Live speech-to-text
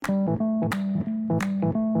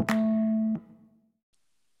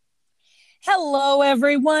Hello,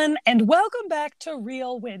 everyone, and welcome back to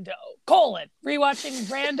Real Window,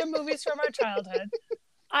 rewatching random movies from our childhood.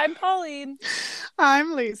 I'm Pauline.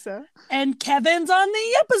 I'm Lisa. And Kevin's on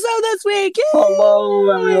the episode this week. Yay! Hello,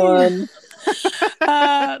 everyone.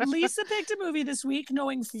 Lisa picked a movie this week,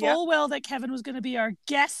 knowing full well that Kevin was going to be our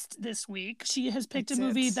guest this week. She has picked a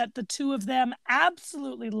movie that the two of them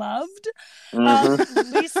absolutely loved.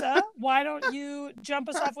 Lisa, why don't you jump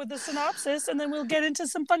us off with the synopsis, and then we'll get into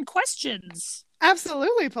some fun questions.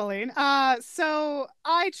 Absolutely, Pauline. So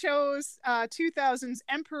I chose 2000's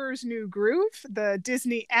Emperor's New Groove, the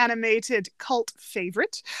Disney animated cult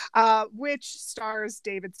favorite, which stars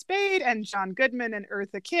David Spade and John Goodman and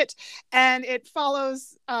Eartha Kitt. And it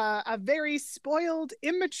follows a very spoiled,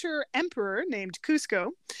 immature emperor named Kuzco,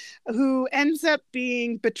 who ends up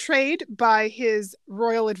being betrayed by his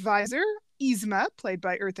royal advisor, Yzma, played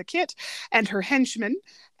by Eartha Kitt, and her henchmen.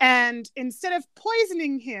 And instead of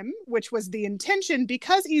poisoning him, which was the intention,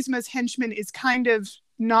 because Yzma's henchman is kind of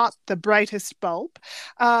not the brightest bulb,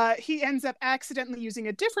 he ends up accidentally using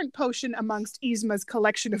a different potion amongst Yzma's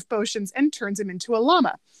collection of potions and turns him into a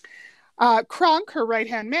llama. Kronk, her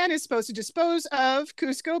right-hand man, is supposed to dispose of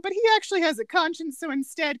Kuzco, but he actually has a conscience, so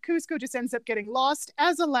instead Kuzco just ends up getting lost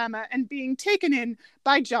as a llama and being taken in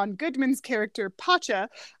by John Goodman's character, Pacha,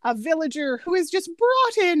 a villager who is just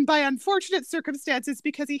brought in by unfortunate circumstances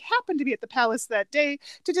because he happened to be at the palace that day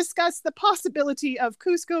to discuss the possibility of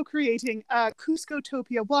Kuzco creating a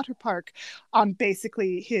Kuzcotopia water park on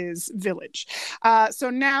basically his village. So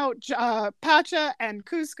now Pacha and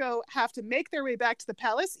Kuzco have to make their way back to the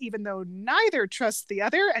palace, even though neither trusts the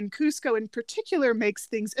other, and Kuzco in particular makes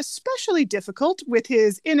things especially difficult with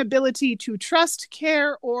his inability to trust,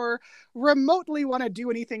 care, or remotely want to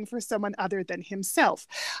do anything for someone other than himself.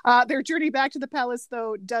 Their journey back to the palace,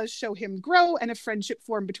 though, does show him grow and a friendship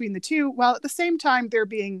form between the two, while at the same time they're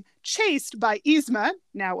being chased by Yzma,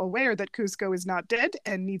 now aware that Kuzco is not dead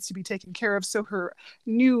and needs to be taken care of so her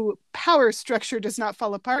new power structure does not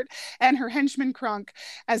fall apart, and her henchman Kronk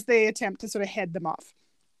as they attempt to sort of head them off.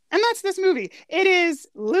 And that's this movie. It is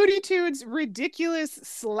Looney Tunes ridiculous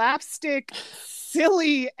slapstick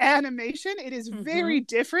silly animation. It is very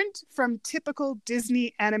different from typical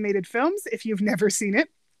Disney animated films if you've never seen it.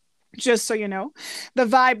 Just so you know, the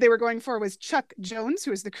vibe they were going for was Chuck Jones,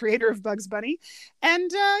 who is the creator of Bugs Bunny.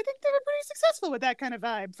 And I think they were pretty successful with that kind of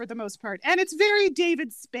vibe for the most part. And it's very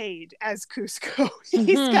David Spade as Kuzco.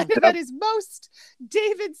 He's kind of at his most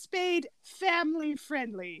David Spade family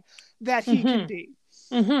friendly that he can be.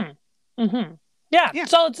 Yeah,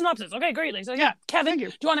 solid synopsis. Okay, great, Lisa. Yeah, Kevin, do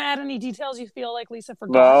you want to add any details you feel like Lisa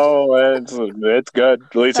forgot? No, it's good.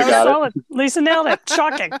 Lisa got solid. it. Lisa nailed it.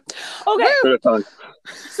 Shocking. Okay.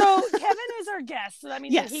 So Kevin is our guest, so that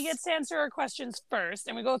means that he gets to answer our questions first,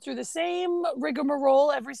 and we go through the same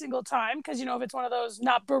rigmarole every single time, because, you know, if it's one of those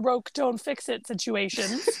not Baroque, don't fix it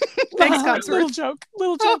situations. Thanks, Cogsworth.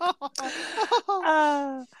 Little joke.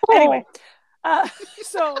 Anyway,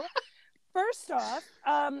 so... First off,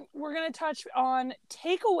 we're going to touch on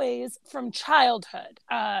takeaways from childhood.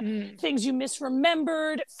 Things you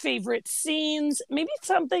misremembered, favorite scenes, maybe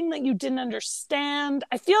something that you didn't understand.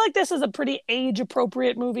 I feel like this is a pretty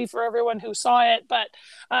age-appropriate movie for everyone who saw it. But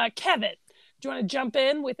Kevin, do you want to jump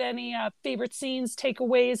in with any favorite scenes,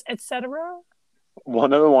 takeaways, etc.?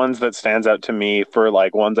 One of the ones that stands out to me for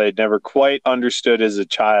like ones I'd never quite understood as a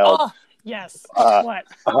child. Oh. Yes. What?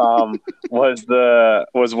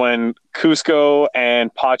 was when Kuzco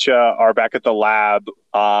and Pacha are back at the lab,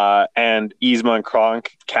 and Yzma and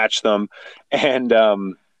Kronk catch them, and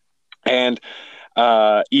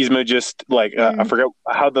Yzma just like I forget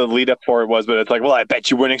how the lead up for it was, but it's like, well, I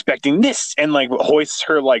bet you weren't expecting this, and like hoists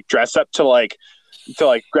her like dress up to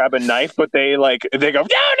grab a knife, but they go,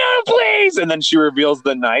 no, please, and then she reveals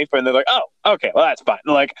the knife, and they're like, oh, okay, well, that's fine.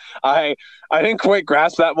 Like I didn't quite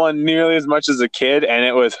grasp that one nearly as much as a kid, and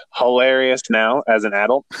it was hilarious now as an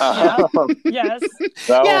adult. Yes. It's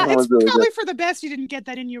really probably good. For the best you didn't get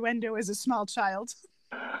that innuendo as a small child.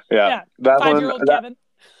 Yeah. That 5-year-old Kevin.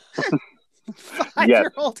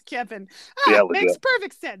 5-year-old Kevin. Makes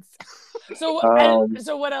perfect sense. So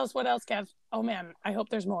what else, Kev? Oh man, I hope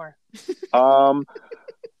there's more. I'm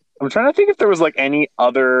trying to think if there was like any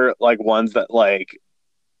other like ones that like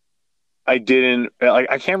I didn't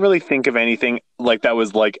like. I can't really think of anything like that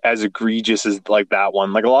was like as egregious as like that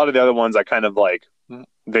one. Like a lot of the other ones I kind of like,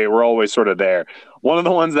 they were always sort of there. One of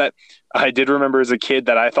the ones that I did remember as a kid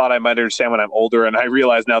that I thought I might understand when I'm older, and I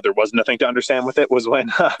realize now there was nothing to understand with it, was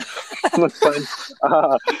when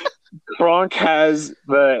Kronk has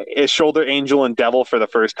his shoulder angel and devil for the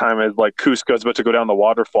first time as like Kuzco's about to go down the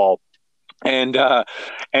waterfall. and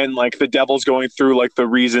like the devil's going through like the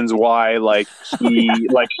reasons why like he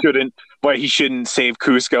like shouldn't why he shouldn't save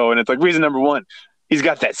Cusco, and it's like reason number one, he's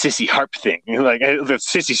got that sissy harp thing, like the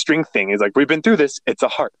sissy string thing. He's like, we've been through this, it's a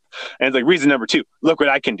harp. And it's like reason number two, look what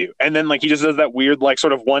I can do. And then like he just does that weird like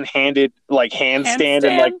sort of one-handed like handstand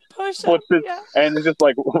and like puts it, and it's just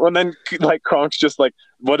like, and then like Kronk's just like,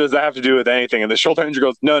 what does that have to do with anything? And the shoulder injury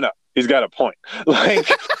goes, no, he's got a point. Like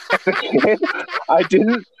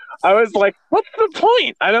I was like, what's the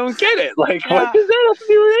point? I don't get it. Like, what does that have to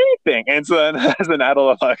do with anything? And so then as an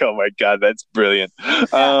adult, I'm like, oh my God, that's brilliant.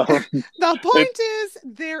 The point is,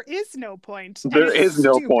 there is no point. There is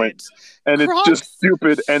no point. And Kronk's, it's just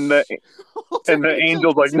stupid. And the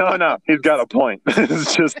angel's like, no, he's got a point.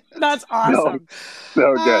 It's just. That's awesome.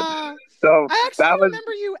 So good. So I actually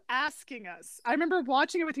remember you asking us. I remember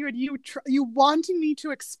watching it with you and you wanting me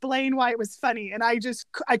to explain why it was funny, and I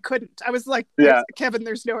couldn't. I was like, Kevin,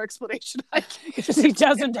 there's no explanation. Because he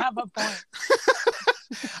doesn't have a point.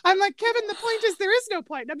 I'm like, Kevin, the point is there is no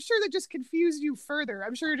point. And I'm sure that just confused you further.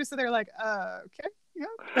 I'm sure you're just there like, okay,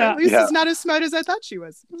 at least it's not as smart as I thought she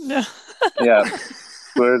was. Yeah.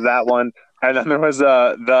 So there's that one, and then there was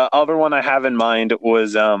the other one I have in mind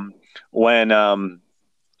was when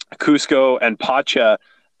Cusco and Pacha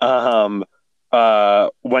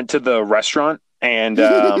went to the restaurant and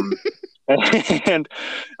and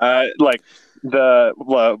like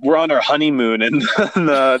we're on our honeymoon, and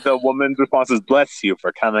the woman's response is, bless you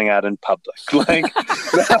for coming out in public. Like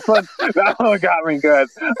that one got me good.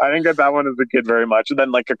 I didn't get that one as a kid very much. And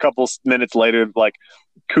then like a couple minutes later, like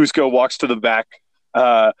Cusco walks to the back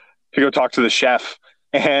to go talk to the chef,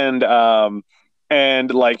 and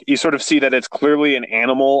like you sort of see that it's clearly an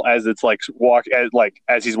animal as it's like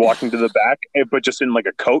as he's walking to the back, but just in like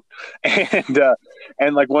a coat.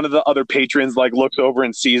 And like one of the other patrons like looks over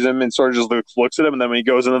and sees him and sort of just looks at him, and then when he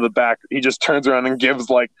goes into the back, he just turns around and gives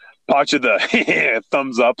like Pacha the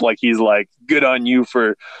thumbs up, like he's like, good on you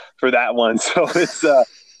for that one. So it's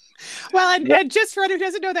well, and just for anyone who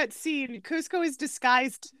doesn't know that scene, Cusco is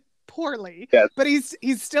disguised poorly, but he's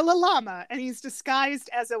still a llama, and he's disguised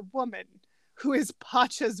as a woman who is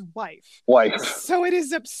Pacha's wife. So it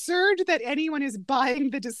is absurd that anyone is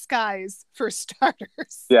buying the disguise, for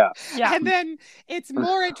starters. Yeah. And then it's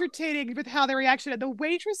more entertaining with how the reaction of the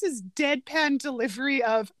waitress's deadpan delivery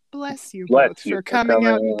of "bless you both for coming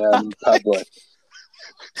out in public."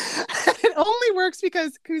 It only works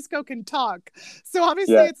because Cusco can talk. So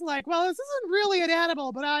obviously it's like, well, this isn't really an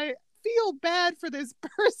animal, but I feel bad for this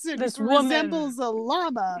person who resembles a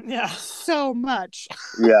llama so much.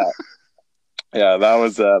 Yeah, that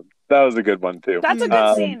was a good one too. That's a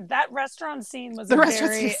good scene. That restaurant scene was a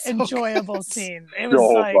very enjoyable scene. It was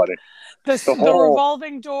like funny. The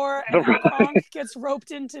revolving door, and Kronk gets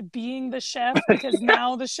roped into being the chef because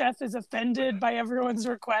now the chef is offended by everyone's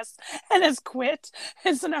request and has quit.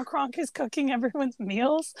 And so now Kronk is cooking everyone's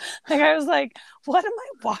meals. Like I was like, what am I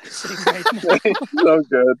watching right now? So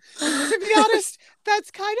good. To be honest,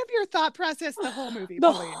 that's kind of your thought process the whole movie.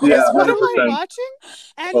 Yeah, what am I watching?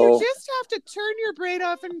 And you just have to turn your brain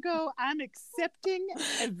off and go, I'm accepting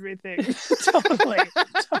everything. Totally.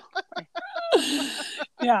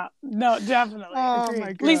 Yeah, no, definitely. Oh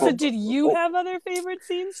my God. Lisa, did you have other favorite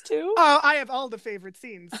scenes too? Oh, I have all the favorite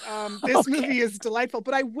scenes. This movie is delightful.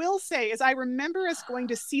 But I will say, as I remember us going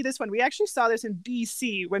to see this one, we actually saw this in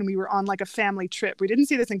BC when we were on like a family trip. We didn't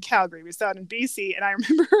see this in Calgary. We saw it in BC. And I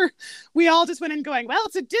remember we all just went in going, well,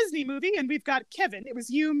 it's a Disney movie and we've got Kevin. It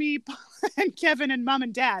was you, me, and Kevin and Mom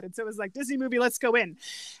and Dad. And so it was like, Disney movie, let's go in.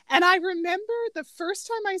 And I remember the first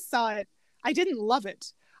time I saw it, I didn't love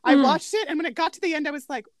it. I watched it, and when it got to the end, I was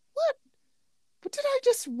like, what did I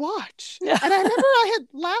just watch? And I remember I had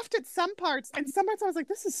laughed at some parts, and some parts I was like,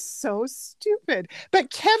 this is so stupid. But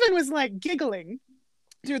Kevin was like giggling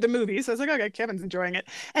through the movie, so I was like, okay, Kevin's enjoying it.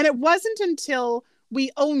 And it wasn't until we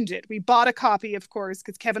owned it. We bought a copy, of course,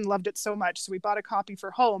 because Kevin loved it so much, so we bought a copy for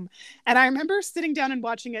home. And I remember sitting down and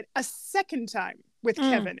watching it a second time with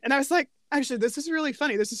Kevin, and I was like, actually, this is really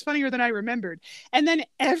funny. This is funnier than I remembered. And then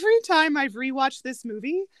every time I've rewatched this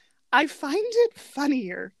movie, I find it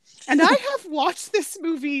funnier. And I have watched this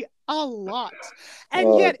movie a lot.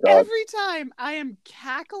 And yet every time I am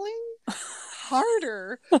cackling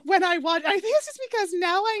harder when I watch. I think it's just because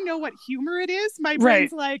now I know what humor it is. My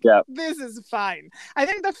brain's like, this is fine. I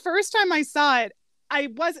think the first time I saw it,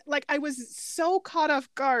 I was so caught off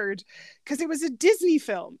guard because it was a Disney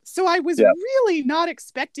film. So I was really not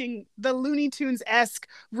expecting the Looney Tunes-esque,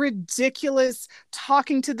 ridiculous,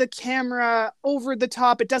 talking to the camera, over the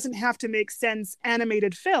top, it doesn't have to make sense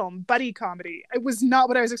animated film, buddy comedy. It was not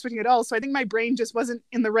what I was expecting at all. So I think my brain just wasn't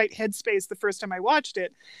in the right headspace the first time I watched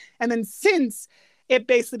it. And then since, it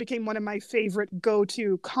basically became one of my favorite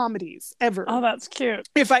go-to comedies ever. Oh, that's cute.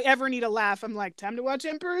 If I ever need a laugh, I'm like, time to watch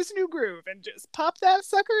Emperor's New Groove and just pop that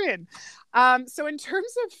sucker in. So in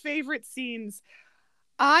terms of favorite scenes,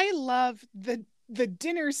 I love the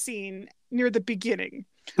dinner scene near the beginning.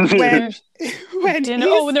 When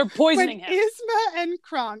they're poisoning him. Yzma and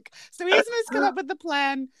Kronk. So Yzma's come up with the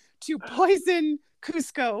plan to poison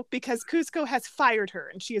Kuzco because Kuzco has fired her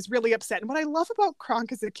and she is really upset. And what I love about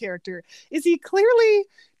Kronk as a character is he clearly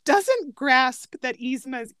doesn't grasp that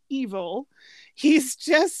Yzma's evil. He's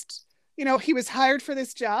just, he was hired for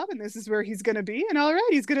this job and this is where he's going to be. And all right,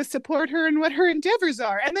 he's going to support her in what her endeavors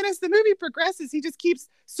are. And then as the movie progresses, he just keeps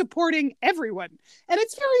supporting everyone. And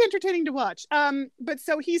it's very entertaining to watch. But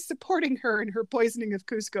so he's supporting her in her poisoning of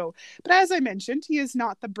Kuzco. But as I mentioned, he is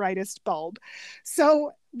not the brightest bulb.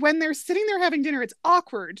 So when they're sitting there having dinner, it's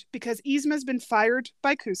awkward because Yzma's been fired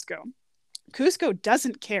by Kuzco. Kuzco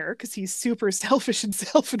doesn't care because he's super selfish and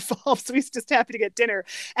self-involved, so he's just happy to get dinner.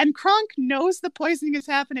 And Kronk knows the poisoning is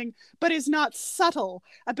happening, but is not subtle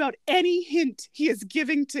about any hint he is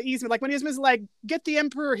giving to Yzma. Like when Yzma's like, get the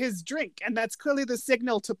Emperor his drink, and that's clearly the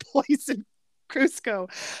signal to poison Kuzco.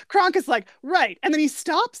 Kronk is like, right. And then he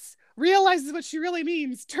stops, realizes what she really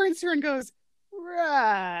means, turns to her and goes,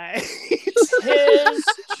 right. His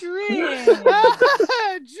drink.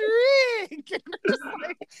 Drink. And we're just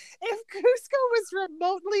like, if Kuzco was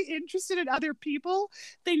remotely interested in other people,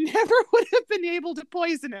 they never would have been able to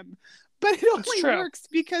poison him. But it only works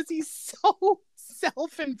because he's so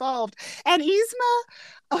self-involved. And Yzma,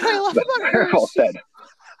 what I love about her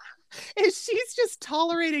is she's just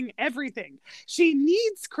tolerating everything. She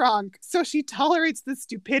needs Kronk, so she tolerates the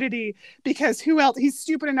stupidity because who else? He's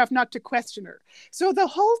stupid enough not to question her. So the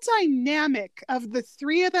whole dynamic of the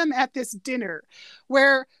three of them at this dinner,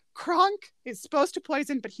 where Kronk is supposed to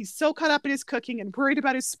poison, but he's so caught up in his cooking and worried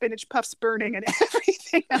about his spinach puffs burning and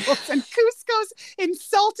everything else. And Kuzco's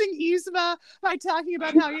insulting Yzma by talking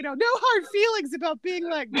about how, no hard feelings about being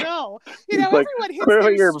like, no. Everyone hits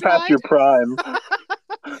clearly you're past your prime.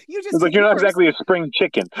 It's like you're not exactly a spring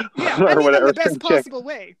chicken. Yeah, or whatever, in the best possible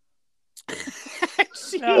way. And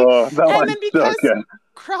then because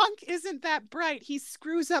Kronk isn't that bright, he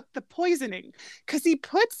screws up the poisoning because he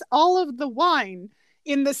puts all of the wine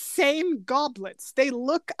in the same goblets. They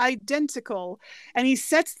look identical. And he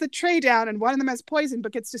sets the tray down and one of them has poison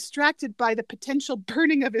but gets distracted by the potential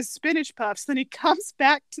burning of his spinach puffs. Then he comes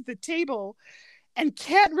back to the table and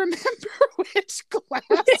can't remember which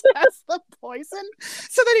glass has the poison.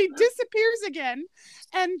 So then he disappears again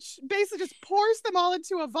and basically just pours them all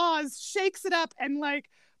into a vase, shakes it up, and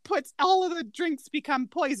puts all of the drinks become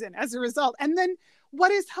poison as a result. And then what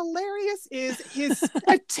is hilarious is his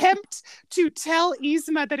attempt to tell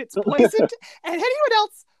Yzma that it's poisoned. And anyone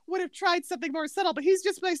else would have tried something more subtle, but he's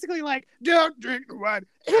just basically like, don't drink the wine.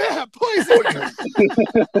 Poison.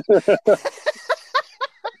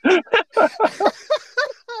 And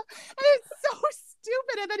it's so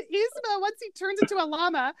stupid. And then Yzma, once he turns into a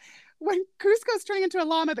llama, when Kuzco's turning into a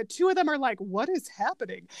llama, the two of them are like, what is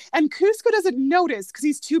happening? And Kuzco doesn't notice because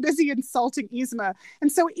he's too busy insulting Yzma.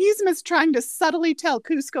 And so Yzma's trying to subtly tell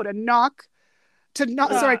Kuzco Kronk to knock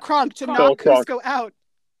Kuzco out.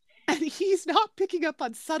 And he's not picking up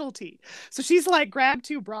on subtlety. So she's like, grab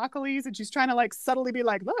two broccolis, and she's trying to subtly be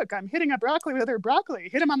like, look, I'm hitting a broccoli with other broccoli.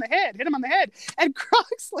 Hit him on the head. And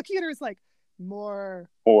Kronk's looking at her is like, more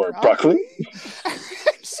broccoli?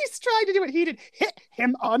 She's trying to do what he did. Hit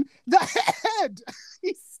him on the head.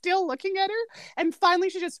 He's still looking at her. And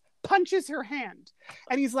finally she just punches her hand.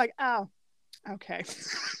 And he's like, oh, okay.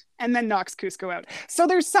 And then knocks Kuzco out. So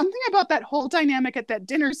there's something about that whole dynamic at that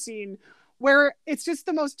dinner scene where it's just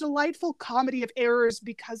the most delightful comedy of errors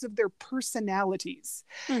because of their personalities.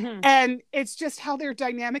 Mm-hmm. And it's just how their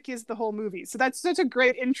dynamic is the whole movie. So that's such a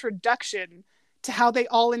great introduction to how they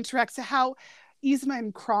all interact, to how Yzma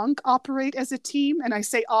and Kronk operate as a team. And I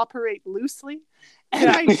say operate loosely.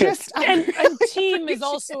 And and team is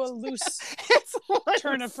also a loose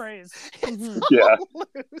turn of phrase. It's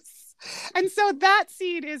loose. And so that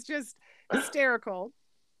scene is just hysterical.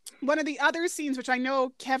 One of the other scenes, which I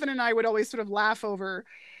know Kevin and I would always sort of laugh over,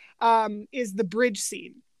 is the bridge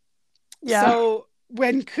scene. Yeah. So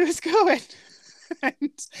when Kuzco and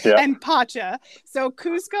and Pacha. So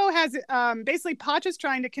Kuzco has basically Pacha's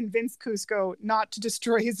trying to convince Kuzco not to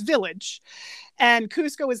destroy his village. And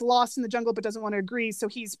Kuzco is lost in the jungle but doesn't want to agree. So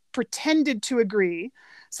he's pretended to agree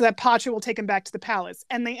so that Pacha will take him back to the palace.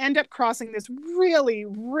 And they end up crossing this really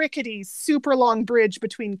rickety, super long bridge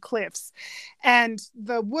between cliffs. And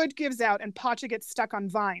the wood gives out and Pacha gets stuck on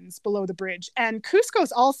vines below the bridge. And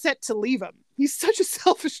Kuzco's all set to leave him. He's such a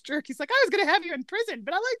selfish jerk. He's like, I was going to have you in prison,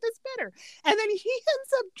 but I like this better. And then he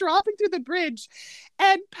ends up dropping through the bridge.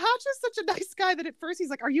 And Pacha's such a nice guy that at first he's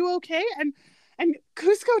like, are you okay? And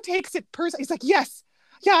Kuzco takes it personally. He's like, yes,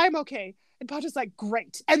 yeah, I'm okay. And Pacha's like,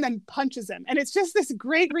 great. And then punches him. And it's just this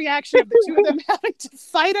great reaction of the two of them having to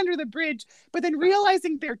fight under the bridge, but then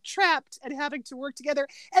realizing they're trapped and having to work together.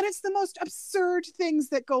 And it's the most absurd things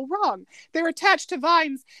that go wrong. They're attached to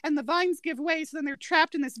vines and the vines give way. So then they're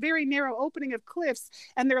trapped in this very narrow opening of cliffs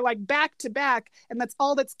and they're like back to back. And that's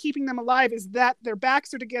all that's keeping them alive is that their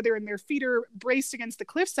backs are together and their feet are braced against the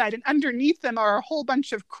cliffside. And underneath them are a whole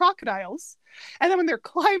bunch of crocodiles. And then when they're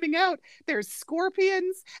climbing out, there's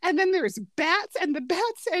scorpions, and then there's bats, and the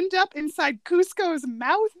bats end up inside Kuzco's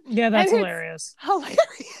mouth. Yeah, that's hilarious. Hilarious.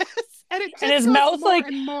 And his mouth, like,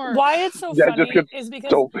 why it's so funny is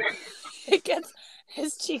because it gets,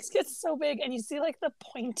 his cheeks get so big, and you see like the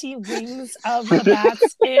pointy wings of the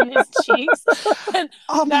bats in his cheeks. And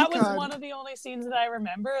that was one of the only scenes that I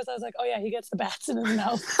remember. Is I was like, oh yeah, he gets the bats in his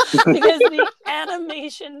mouth because the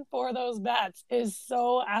animation for those bats is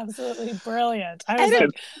so absolutely brilliant. I was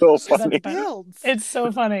it's so funny. It's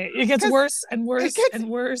so funny. It gets worse and worse and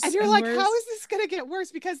worse. And you're like, how is this going to get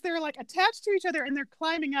worse? Because they're like attached to each other and they're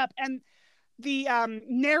climbing up, and the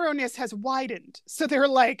narrowness has widened. So they're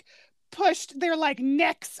like pushed, their like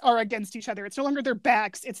necks are against each other. It's no longer their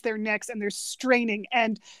backs, it's their necks, and they're straining.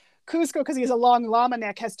 And Kuzco, because he has a long llama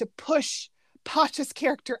neck, has to push Pacha's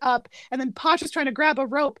character up, and then Pacha's trying to grab a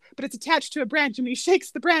rope, but it's attached to a branch, and when he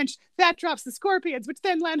shakes the branch, that drops the scorpions, which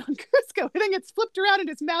then land on Kuzco, and then gets flipped around, and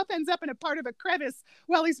his mouth ends up in a part of a crevice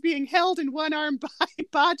while he's being held in one arm by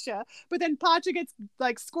Pacha. But then Pacha gets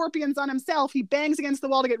like scorpions on himself. He bangs against the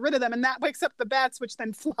wall to get rid of them, and that wakes up the bats, which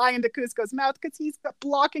then fly into Kuzco's mouth because he's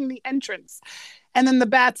blocking the entrance. And then the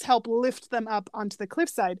bats help lift them up onto the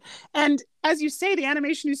cliffside. And as you say, the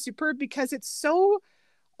animation is superb because it's so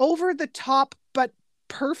over the top but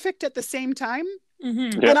perfect at the same time.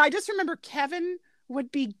 Mm-hmm. And I just remember Kevin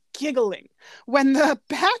would be giggling when the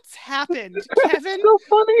bats happened. Kevin so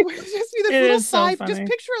funny. would just be this little just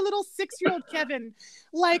picture a little 6-year-old Kevin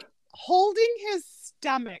like holding his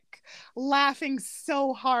stomach, laughing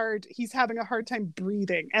so hard he's having a hard time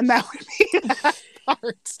breathing, and that would be that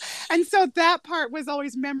part. And so that part was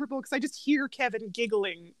always memorable because I just hear Kevin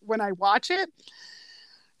giggling when I watch it.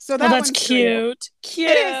 So that's cute. Cute.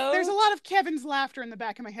 It is. There's a lot of Kevin's laughter in the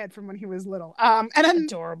back of my head from when he was little. And then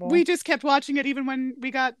adorable. We just kept watching it even when we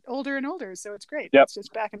got older and older. So it's great. Yep. It's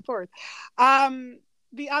just back and forth.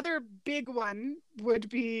 The other big one would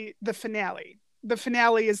be the finale. The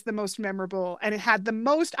finale is the most memorable, and it had the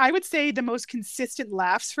most, I would say, the most consistent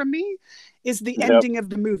laughs from me is the ending of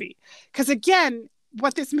the movie. Because again,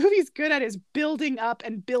 what this movie is good at is building up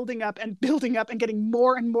and building up and building up and getting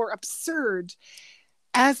more and more absurd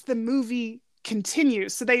as the movie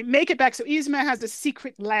continues. So they make it back. So Yzma has a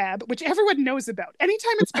secret lab, which everyone knows about.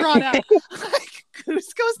 Anytime it's brought up, like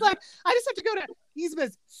Kuzco's like, I just have to go to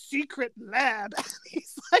Yzma's secret lab.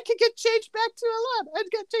 He's like, I get changed back to a lab. I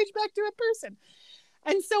get changed back to a person.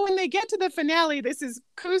 And so when they get to the finale, this is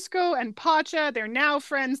Kuzco and Pacha. They're now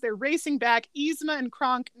friends. They're racing back. Yzma and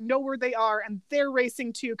Kronk know where they are, and they're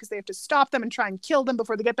racing too because they have to stop them and try and kill them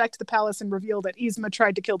before they get back to the palace and reveal that Yzma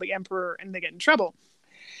tried to kill the emperor, and they get in trouble.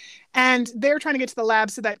 And they're trying to get to the lab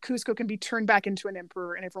so that Kuzco can be turned back into an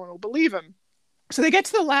emperor and everyone will believe him. So they get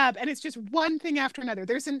to the lab and it's just one thing after another.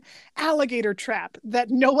 There's an alligator trap that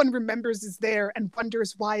no one remembers is there and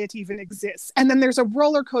wonders why it even exists. And then there's a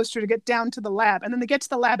roller coaster to get down to the lab. And then they get to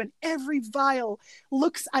the lab and every vial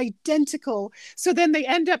looks identical. So then they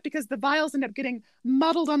end up, because the vials end up getting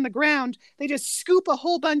muddled on the ground, they just scoop a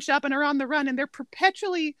whole bunch up and are on the run, and they're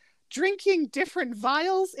perpetually drinking different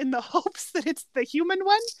vials in the hopes that it's the human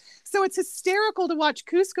one. So it's hysterical to watch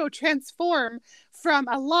Kuzco transform from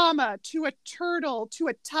a llama to a turtle to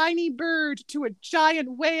a tiny bird to a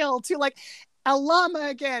giant whale to like a llama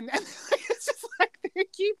again. And it's just like they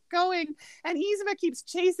keep going, and Yzma keeps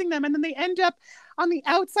chasing them, and then they end up on the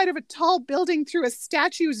outside of a tall building through a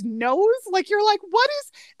statue's nose. Like, you're like, what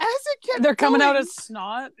is, as it gets they're coming out as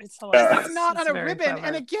snot. It's hilarious. It's not on a ribbon. Clever.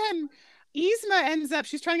 And again, Yzma ends up,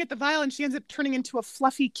 she's trying to get the vial and she ends up turning into a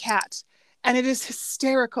fluffy cat. And it is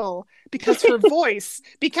hysterical because her voice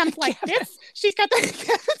becomes like this. She's got the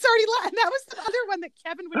Kevin's already and that was the other one that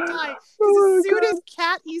Kevin would die because as soon as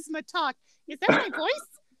Cat Yzma talked, is that my voice?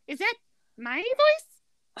 Is that my voice?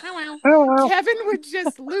 Oh wow. Kevin would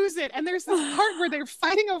just lose it. And there's this part where they're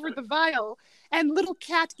fighting over the vial, and little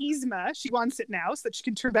Cat Yzma, she wants it now so that she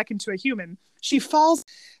can turn back into a human. She falls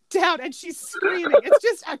down and she's screaming. It's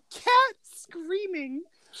just a cat screaming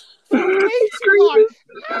for way too long.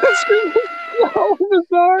 So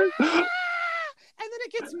bizarre. And then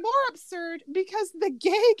it gets more absurd because the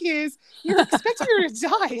gag is you're expecting her to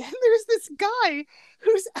die, and there's this guy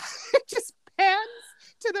who's just pans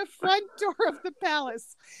to the front door of the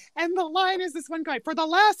palace, and the line is this one guy, "For the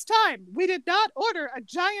last time, we did not order a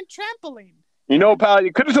giant trampoline." You know, pal,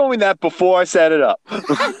 you could have told me that before I set it up. And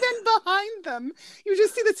then behind them, you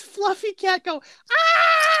just see this fluffy cat go,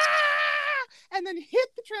 "Ah!" and then hit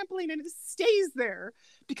the trampoline, and it stays there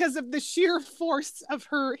because of the sheer force of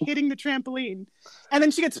her hitting the trampoline. And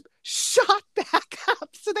then she gets shot back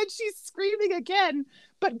up. So then she's screaming again,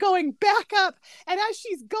 but going back up. And as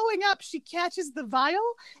she's going up, she catches the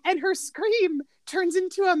vial, and her scream turns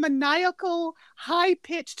into a maniacal,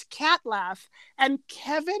 high-pitched cat laugh. And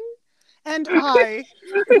Kevin and I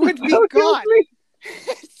would be gone.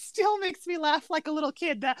 It still makes me laugh like a little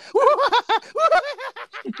kid. And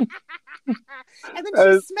then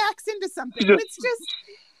she smacks into something. And it's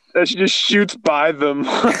just... she just shoots by them.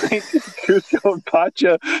 Kuzco and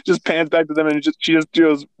Pacha just pans back to them, and she just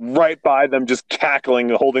goes right by them, just cackling,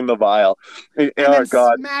 holding the vial. And then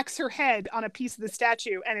smacks her head on a piece of the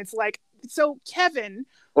statue. And it's like, so Kevin,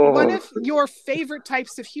 one of your favorite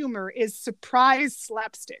types of humor is surprise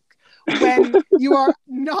slapstick. When you are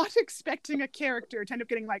not expecting a character to end up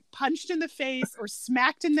getting like punched in the face or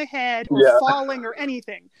smacked in the head or falling or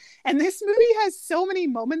anything. And this movie has so many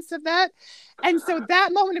moments of that. And so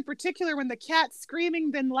that moment in particular, when the cat's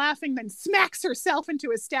screaming, then laughing, then smacks herself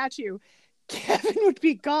into a statue, Kevin would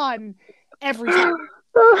be gone every time.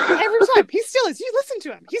 Every time. He still is. You listen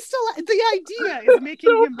to him. He's still, the idea is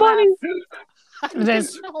making him funny. Laugh. It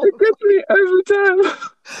gets me every time.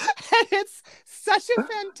 And it's such a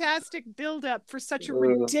fantastic build-up for such a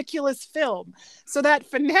ridiculous film. So that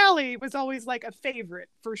finale was always like a favorite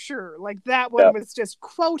for sure. Like that one was just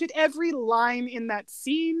quoted. Every line in that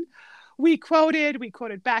scene we quoted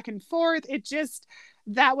back and forth.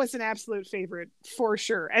 That was an absolute favorite for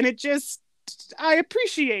sure. And I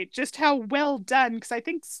appreciate just how well done, because I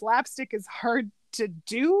think slapstick is hard to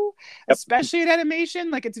do, especially in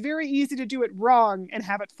animation. Like, it's very easy to do it wrong and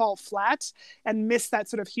have it fall flat and miss that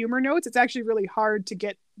sort of humor notes. It's actually really hard to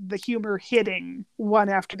get the humor hitting one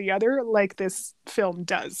after the other like this film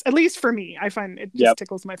does. At least for me, I find it just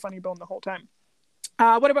tickles my funny bone the whole time.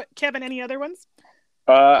 What about Kevin? Any other ones?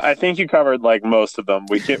 I think you covered like most of them.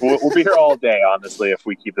 We'll be here all day, honestly, if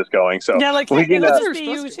we keep this going. So yeah, like it'll just be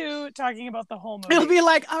you two talking about the whole movie. It'll be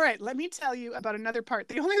like, all right, let me tell you about another part.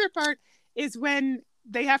 The only other part is when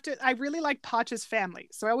they have to. I really like Pacha's family,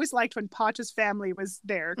 so I always liked when Pacha's family was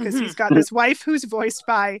there because he's got this wife who's voiced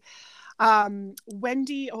by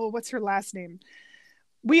Wendy. Oh, what's her last name?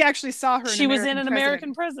 We actually saw her. She was in An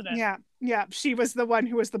American President. Yeah. She was the one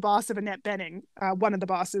who was the boss of Annette Bening, one of the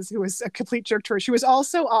bosses who was a complete jerk to her. She was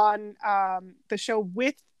also on the show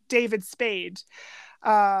with David Spade.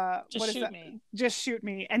 Just Shoot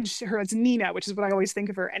Me. And her as Nina, which is what I always think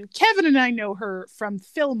of her. And Kevin and I know her from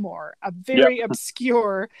Fillmore, a very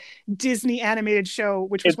obscure Disney animated show,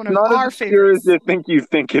 which was one of our favorites. It's not as you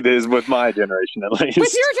think it is with my generation, at least.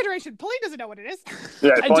 With your generation. Pauline doesn't know what it is.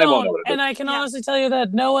 Yeah, I don't. And I can honestly tell you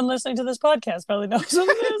that no one listening to this podcast probably knows what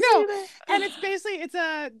it is. No. And it's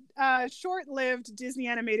a short-lived Disney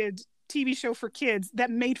animated TV show for kids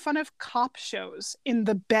that made fun of cop shows in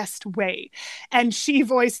the best way. And she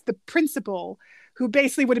voiced the principal, who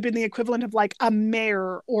basically would have been the equivalent of like a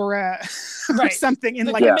mayor or or something in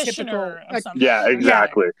like a typical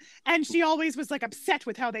exactly. And she always was like upset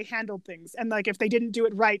with how they handled things, and like if they didn't do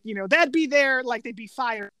it right, they'd be there, like they'd be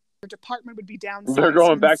fired. Their department would be downsized. They're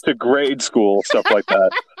going back to grade school, stuff like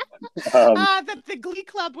that. That the Glee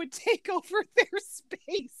Club would take over their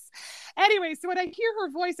space. Anyway, so when I hear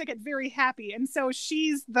her voice, I get very happy. And so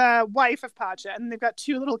she's the wife of Pacha, and they've got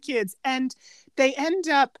 2 little kids, and they end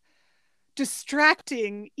up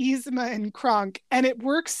distracting Yzma and Kronk, and it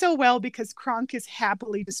works so well because Kronk is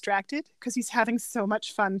happily distracted because he's having so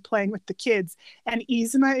much fun playing with the kids, and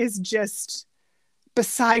Yzma is just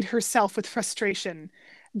beside herself with frustration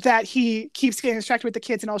that he keeps getting distracted with the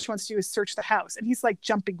kids, and all she wants to do is search the house. And he's like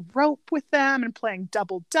jumping rope with them and playing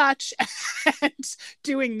double dutch and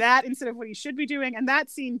doing that instead of what he should be doing. And that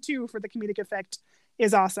scene too, for the comedic effect,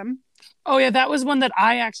 is awesome. Oh yeah, that was one that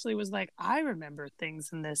I actually was like, I remember things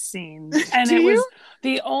in this scene. And Do it was you?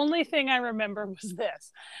 the only thing I remember was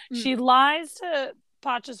this. She lies to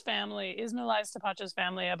Pacha's family. Isma lies to Pacha's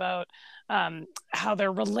family about how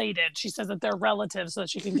they're related. She says that they're relatives so that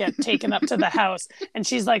she can get taken up to the house. And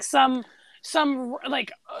she's like some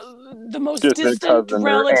like the most distant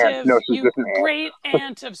relative, great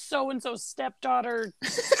aunt of so and so stepdaughter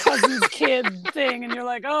cousin's kid thing, and you're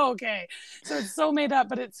like, oh, okay. So it's so made up,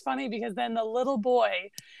 but it's funny because then the little boy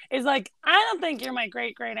is like, I don't think you're my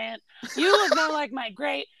great aunt. You look more like my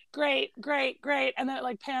great, and then it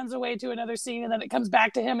like pans away to another scene, and then it comes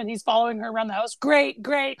back to him, and he's following her around the house. Great, and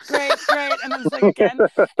then it's like again,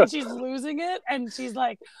 and she's losing it, and she's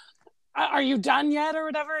like, are you done yet or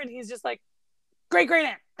whatever? And he's just like, great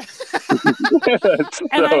aunt. So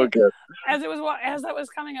good. As that was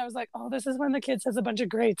coming, I was like, oh, this is when the kid says a bunch of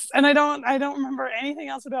greats, and I don't remember anything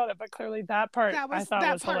else about it, but clearly that part I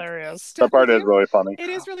thought was hilarious. That part is really funny. It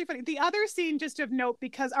is really funny. The other scene, just of note,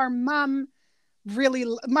 because our mom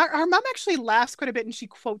actually laughs quite a bit, and she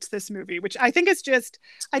quotes this movie, which I think is just,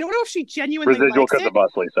 I don't know if she genuinely residual likes it. Because of us,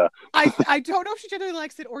 Lisa. I don't know if she genuinely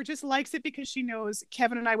likes it or just likes it because she knows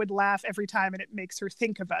Kevin and I would laugh every time and it makes her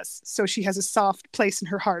think of us. So she has a soft place in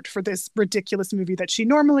her heart for this ridiculous movie that she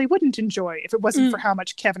normally wouldn't enjoy if it wasn't for how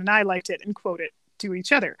much Kevin and I liked it and quote it to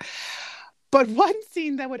each other. But one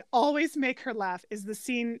scene that would always make her laugh is the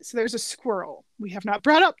scene. So there's a squirrel. We have not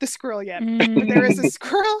brought up the squirrel yet. But there is a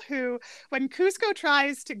squirrel who, when Kuzco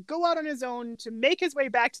tries to go out on his own to make his way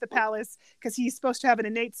back to the palace, because he's supposed to have an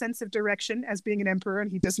innate sense of direction as being an emperor,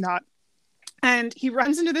 and he does not. And he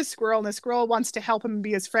runs into this squirrel, and the squirrel wants to help him and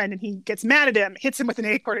be his friend, and he gets mad at him, hits him with an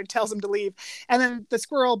acorn, and tells him to leave. And then the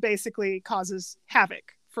squirrel basically causes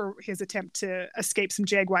havoc for his attempt to escape some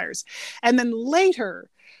jaguars. And then later,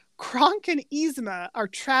 Kronk and Yzma are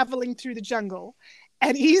traveling through the jungle,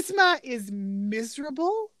 and Yzma is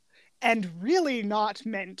miserable and really not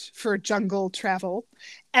meant for jungle travel.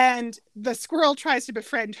 And the squirrel tries to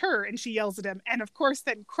befriend her, and she yells at him. And of course,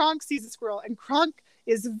 then Kronk sees the squirrel, and Kronk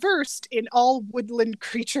is versed in all woodland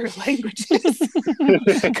creature languages.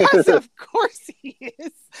 Because of course he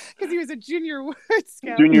is, because he was a junior Wood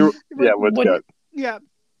Scout. Wood Scout. Yeah.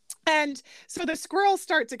 And so the squirrel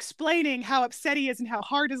starts explaining how upset he is and how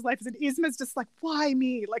hard his life is. And Yzma's just like, why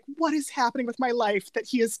me? Like, what is happening with my life that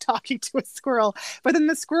he is talking to a squirrel? But then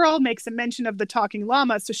the squirrel makes a mention of the talking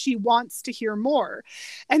llama, so she wants to hear more.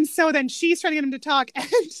 And so then she's trying to get him to talk,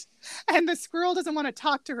 and the squirrel doesn't want to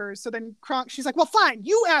talk to her. So then she's like, well, fine,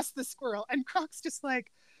 you ask the squirrel. And Kronk's just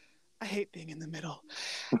like, I hate being in the middle.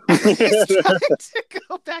 And he's trying to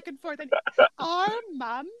go back and forth. And our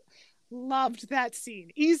mom loved that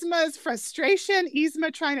scene. Yzma's frustration,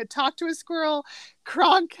 Yzma trying to talk to a squirrel,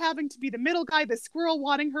 Kronk having to be the middle guy, the squirrel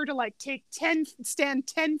wanting her to like stand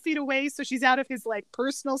 10 feet away so she's out of his like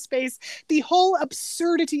personal space. The whole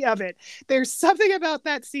absurdity of it. There's something about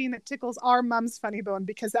that scene that tickles our mom's funny bone,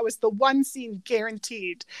 because that was the one scene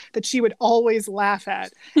guaranteed that she would always laugh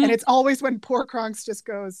at. And it's always when poor Kronk just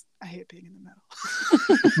goes, I hate being in the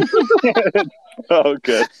middle. Oh,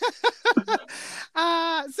 good.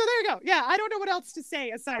 So there you go. Yeah, I don't know what else to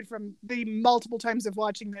say aside from the multiple times of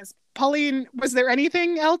watching this. Pauline, was there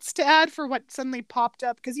anything else to add for what suddenly popped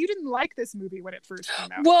up? Because you didn't like this movie when it first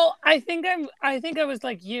came out. Well, I think I was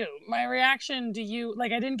like you. My reaction to you,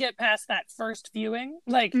 like, I didn't get past that first viewing.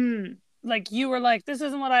 Like you were like, this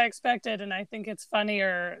isn't what I expected, and I think it's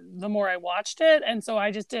funnier the more I watched it. And so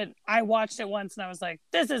I watched it once and I was like,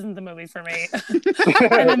 this isn't the movie for me.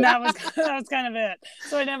 And then that was kind of it.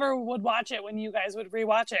 So I never would watch it when you guys would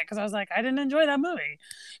rewatch it, because I was like, I didn't enjoy that movie.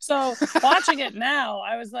 So watching it now,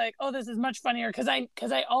 I was like, oh, this is much funnier, because I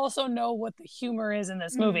also know what the humor is in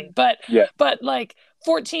this movie. But like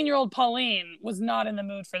 14-year-old Pauline was not in the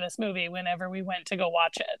mood for this movie whenever we went to go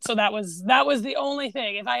watch it. So that was the only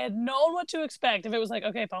thing. If I had known what to expect, if it was like,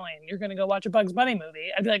 okay, Pauline, you're going to go watch a Bugs Bunny movie,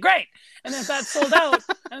 I'd be like, great. And if that sold out,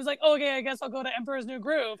 and I was like, oh, okay, I guess I'll go to Emperor's New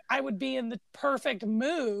Groove, I would be in the perfect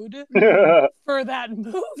mood for that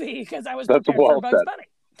movie, because I was prepared for Bugs Bunny.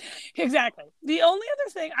 Exactly. The only other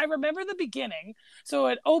thing, I remember the beginning. So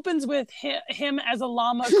it opens with him as a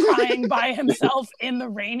llama crying by himself in the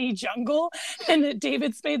rainy jungle. And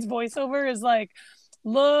David Spade's voiceover is like,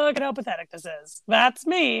 look at how pathetic this is. That's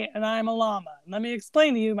me, and I'm a llama. Let me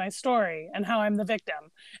explain to you my story and how I'm the victim.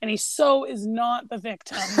 And he is not the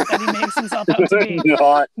victim that he makes himself out to be.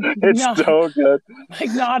 It's so good.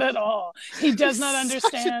 Like, not at all. He does not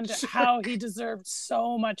understand how he deserved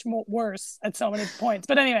so much worse at so many points.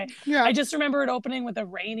 But anyway, I just remember it opening with a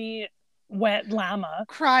rainy wet llama.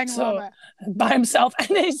 Crying llama. By himself.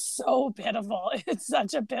 And it's so pitiful. It's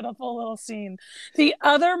such a pitiful little scene. The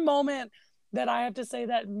other moment that I have to say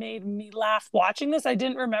that made me laugh watching this, I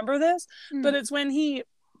didn't remember this, but it's when he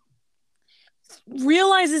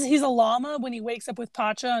realizes he's a llama when he wakes up with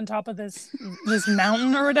Pacha on top of this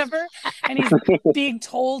mountain or whatever, and he's being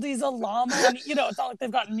told he's a llama, and it's not like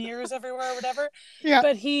they've got mirrors everywhere or whatever. Yeah.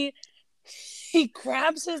 But he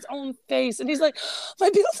grabs his own face and he's like, my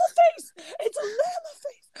beautiful face, it's a llama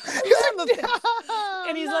face. Llama face.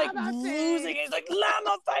 And he's like losing it. He's like,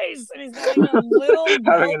 llama face. And he's having a little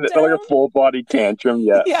having like a full body tantrum.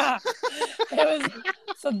 Yeah.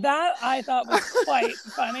 So that I thought was quite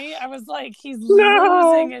funny. I was like, he's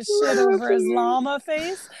losing his shit over his llama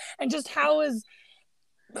face, and just how his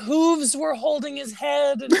hooves were holding his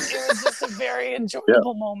head, and it was just a very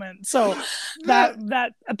enjoyable moment. So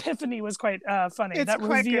that epiphany was quite funny. That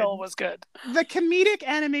reveal was good. The comedic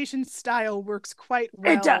animation style works quite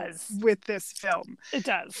well. It does with this film. It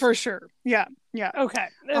does for sure. Yeah. Okay.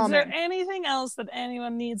 Is there anything else that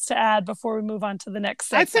anyone needs to add before we move on to the next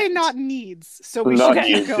segment? I'd say not needs. So we should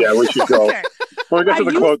go. Yeah, we should go. Okay. We'll get to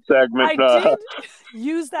the quote segment. I did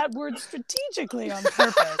use that word strategically on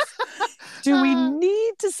purpose. Do we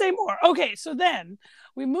need to say more? Okay, so then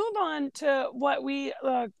we move on to what we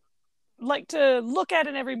like to look at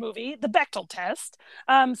in every movie, the Bechdel test.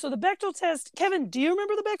 So the Bechdel test, Kevin, do you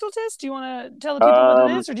remember the Bechdel test? Do you want to tell the people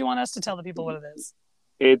what it is, or do you want us to tell the people what it is?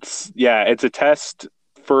 It's a test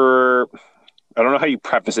for, I don't know how you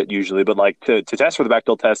preface it usually, but like to test for the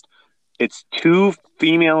Bechdel test, it's two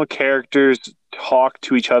female characters talk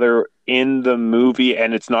to each other in the movie,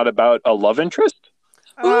 and it's not about a love interest.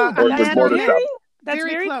 That's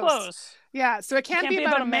very close. Yeah, so it can't be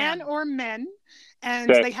about a man or men, and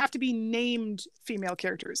they have to be named female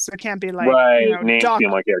characters. So it can't be like named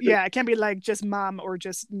female characters. Yeah, it can't be like just mom or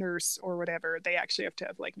just nurse or whatever. They actually have to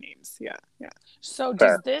have like names. Yeah. So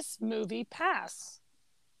does this movie pass?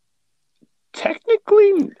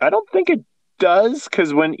 Technically, I don't think it does,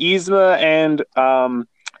 because when Yzma and I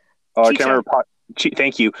can't remember.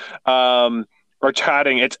 Thank you. Are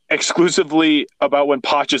chatting, it's exclusively about when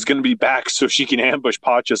Pacha's going to be back so she can ambush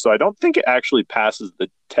Pacha. So I don't think it actually passes the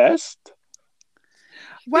test.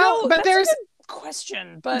 Well, but there's a good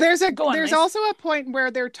question. But there's also a point where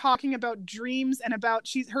they're talking about dreams and about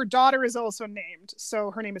her daughter is also named. So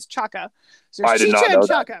her name is Chaka. So there's Chicha and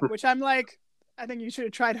Chaka, which I'm like, I think you should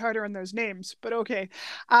have tried harder on those names, but okay.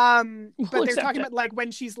 But they're talking about like when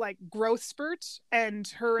she's like growth spurt, and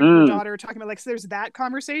her and her daughter are talking about like, so there's that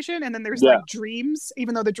conversation, and then there's like dreams,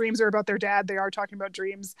 even though the dreams are about their dad, they are talking about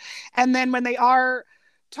dreams. And then when they are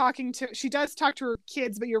talking to, she does talk to her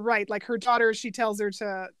kids, but you're right, like her daughter, she tells her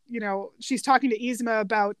to, she's talking to Yzma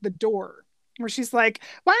about the door, where she's like,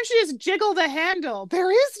 why don't you just jiggle the handle? There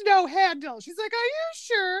is no handle. She's like, are you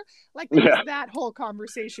sure? Like there's that whole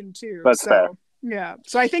conversation too. That's fair. Yeah,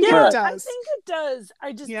 so I think it does. I think it does.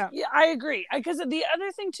 I agree. Because the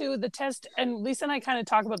other thing too, the test, and Lisa and I kind of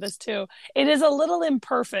talk about this too, it is a little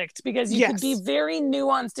imperfect, because you could be very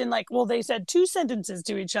nuanced in like, well, they said two sentences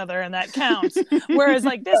to each other and that counts. Whereas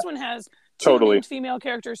like this one has two female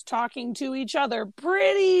characters talking to each other,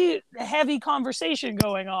 pretty heavy conversation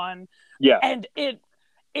going on. Yeah. And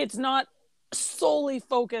it's not solely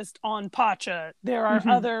focused on Pacha. There are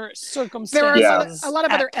other circumstances. There are a lot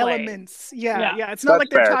of other elements. Yeah. It's not like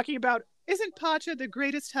they're talking about, isn't Pacha the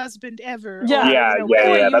greatest husband ever? Yeah.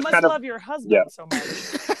 You must love your husband so much.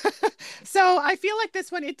 So I feel like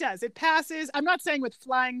this one, it does. It passes. I'm not saying with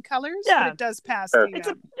flying colors, but it does pass. It's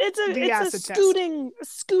a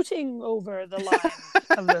scooting over the line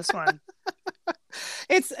of this one.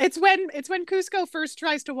 It's when Kuzco first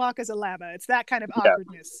tries to walk as a llama. It's that kind of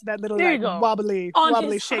awkwardness, that little wobbly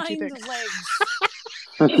shaky thing.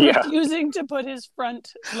 Refusing to put his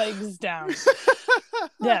front legs down.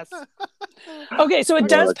 Yes. Okay, so it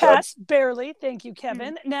does pass barely. Thank you,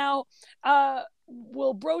 Kevin. Now,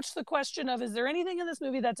 we'll broach the question of, is there anything in this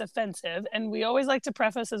movie that's offensive? And we always like to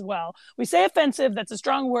preface as well. We say offensive, that's a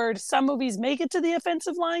strong word. Some movies make it to the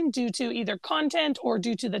offensive line due to either content or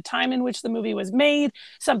due to the time in which the movie was made.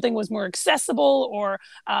 Something was more accessible or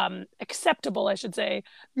acceptable, I should say,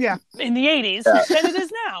 in the 80s than it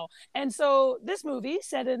is now. And so this movie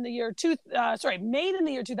set in the year made in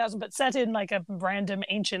the year 2000, but set in like a random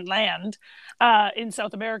ancient land in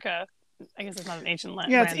South America. I guess it's not an ancient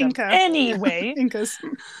land. Yeah, it's Inca. Anyway, Incas.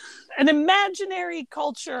 An imaginary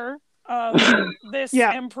culture of this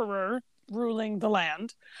emperor ruling the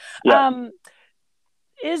land. Yeah.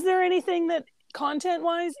 Is there anything that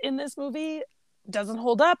content-wise in this movie doesn't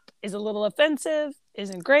hold up, is a little offensive,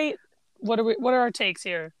 isn't great? What are our takes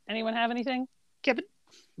here? Anyone have anything? Kevin?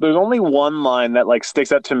 there's only one line that like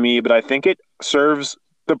sticks out to me, but I think it serves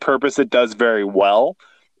the purpose it does very well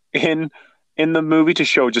in the movie to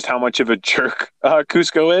show just how much of a jerk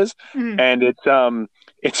Cusco is. And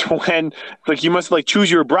it's when like you must like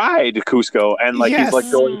choose your bride, Cusco, and like he's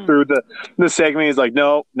like going through the segment. He's like,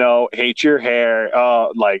 no, hate your hair.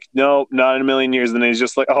 Like no, not in a million years. And then he's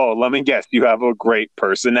just like, oh, let me guess, you have a great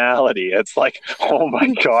personality. It's like, oh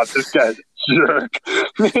my god, this guy's a jerk.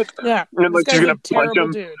 Yeah, and like she's gonna punch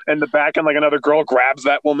him in the back, and like another girl grabs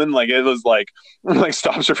that woman. Like it was like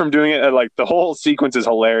stops her from doing it. And like the whole sequence is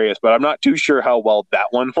hilarious, but I'm not too sure how well that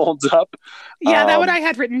one holds up. Yeah, that one I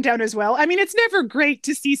had written down as well. I mean, it's never great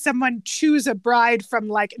to see someone choose a bride from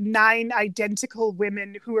like 9 identical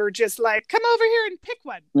women who are just like, come over here and pick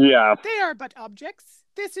one. Yeah. They are but objects.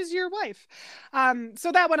 This is your wife.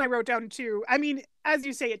 So that one I wrote down too. I mean, as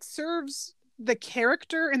you say, it serves the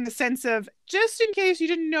character in the sense of, just in case you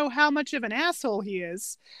didn't know how much of an asshole he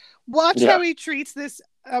is, watch how he treats this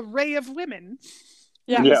array of women.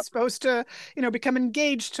 Yeah. He's supposed to, become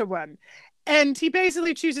engaged to one. And he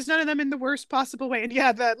basically chooses none of them in the worst possible way. And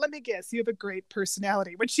let me guess, you have a great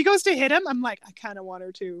personality. When she goes to hit him, I'm like, I kind of want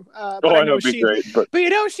her to. But I know she'd be great.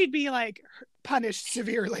 But she'd be like punished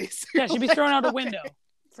severely. So yeah, she'd be thrown out a window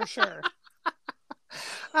for sure.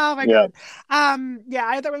 Oh my god. I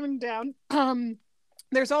had that one down.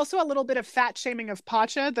 There's also a little bit of fat shaming of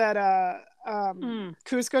Pacha that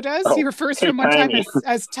Cusco does. He refers to him one time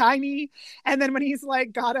as tiny, and then when he's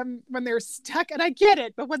like got him when they're stuck, and I get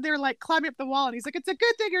it, but when they're like climbing up the wall and he's like, it's a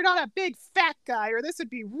good thing you're not a big fat guy or this would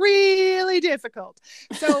be really difficult.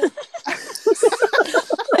 So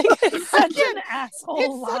it's such an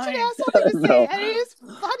asshole line. Such an asshole thing to say, and it is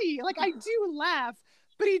funny. Like I do laugh.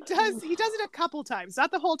 But he does it a couple times,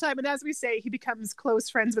 not the whole time. And as we say, he becomes close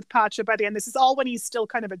friends with Pacha by the end. This is all when he's still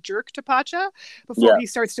kind of a jerk to Pacha before he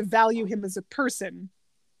starts to value him as a person.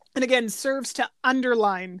 And again, serves to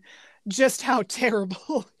underline just how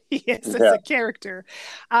terrible he is as a character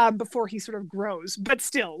before he sort of grows. But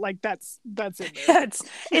still, like that's it. Yeah,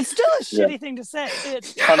 it's still a shitty thing to say.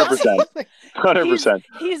 It's 100%.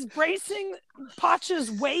 He's bracing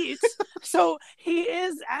Pacha's weight, so he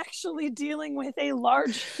is actually dealing with a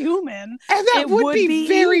large human, and that would be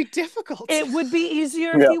very difficult. It would be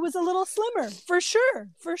easier if he was a little slimmer, for sure.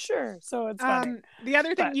 So it's funny. The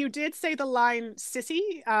other thing, you did say the line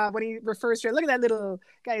 "sissy" when he refers to her. Look at that little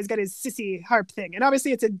guy; he's got his sissy harp thing, and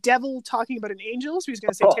obviously it's a devil talking about an angel, so he's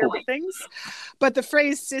going to say terrible things. But the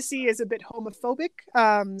phrase "sissy" is a bit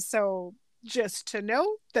homophobic, so just to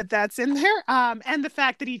know that that's in there, and the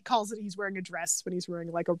fact that he calls it he's wearing a dress when he's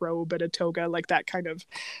wearing like a robe and a toga, like that kind of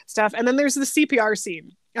stuff. And then there's the CPR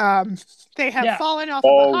scene. They have fallen off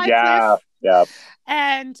of a high cliff,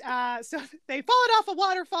 and so they've fallen off a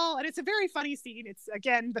waterfall, and it's a very funny scene. It's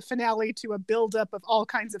again the finale to a buildup of all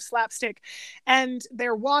kinds of slapstick, and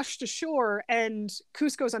they're washed ashore, and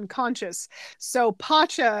Cusco's unconscious. So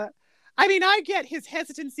Pacha, I mean, I get his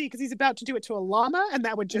hesitancy because he's about to do it to a llama, and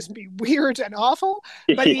that would just be weird and awful.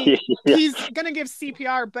 But he's going to give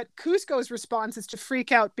CPR. But Cusco's response is to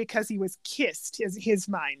freak out because he was kissed, his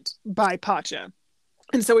mind, by Pacha.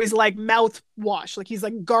 And so he's like mouthwash, like he's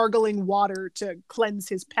like gargling water to cleanse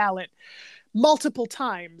his palate multiple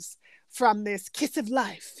times from this kiss of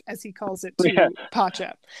life, as he calls it, to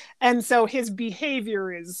Pacha. And so his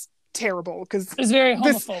behavior is terrible because it's very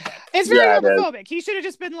homophobic. It's very homophobic. He should have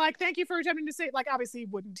just been like, thank you for attempting to say, like, obviously he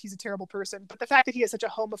wouldn't, he's a terrible person, but the fact that he has such a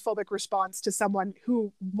homophobic response to someone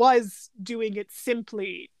who was doing it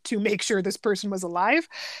simply to make sure this person was alive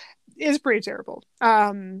is pretty terrible.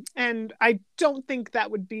 And I don't think that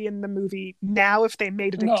would be in the movie now if they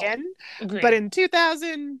made it again. Agreed. But in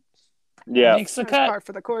 2000, it makes the cut. Part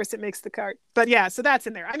for the course, it makes the cut. But yeah, so that's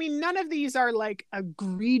in there. I mean, none of these are like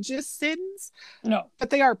egregious sins. No.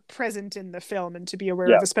 But they are present in the film and to be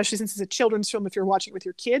aware of, especially since it's a children's film. If you're watching it with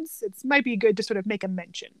your kids, it might be good to sort of make a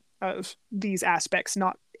mention of these aspects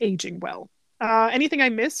not aging well. Anything I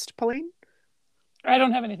missed, Pauline? I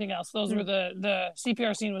don't have anything else. Those were the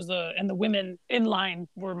CPR scene and the women in line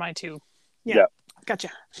were my two. Yeah.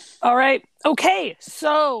 Gotcha. All right. Okay.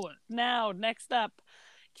 So now next up,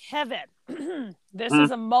 Kevin. This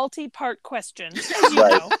is a multi-part question, as you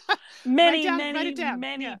know. Many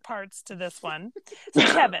parts to this one. So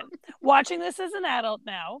Kevin, watching this as an adult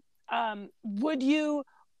now,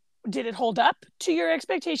 did it hold up to your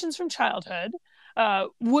expectations from childhood?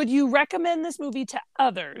 Would you recommend this movie to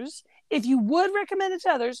others? If you would recommend it to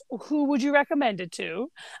others, who would you recommend it to?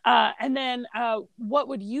 And then what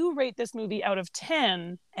would you rate this movie out of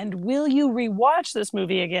 10? And will you rewatch this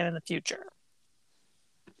movie again in the future?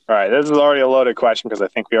 All right, this is already a loaded question because I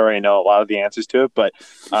think we already know a lot of the answers to it. But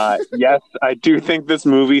yes, I do think this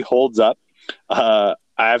movie holds up. I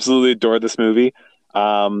absolutely adore this movie.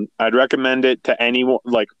 I'd recommend it to anyone,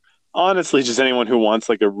 like honestly, just anyone who wants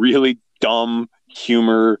like a really dumb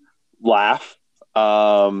humor laugh.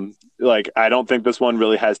 Like I don't think this one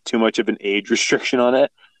really has too much of an age restriction on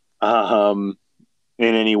it. In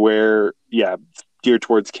anywhere, yeah, geared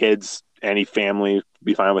towards kids, any family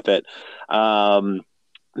be fine with it. I'm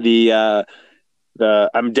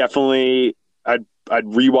definitely I'd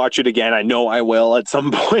rewatch it again. I know I will at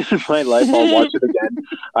some point in my life. I'll watch it again.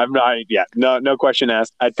 I'm not, yeah, no question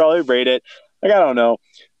asked. I'd probably rate it like I don't know.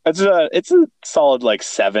 It's a solid like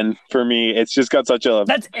 7 for me. It's just got such a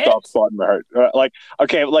soft spot in my heart. Like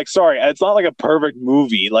okay, like sorry, it's not like a perfect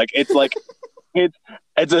movie. Like it's like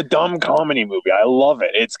it's a dumb comedy movie. I love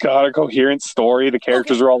it. It's got a coherent story. The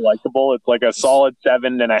characters are all likable. It's like a solid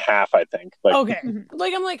 7.5, I think. Like, okay.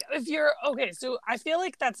 Like I'm like, if you're okay, so I feel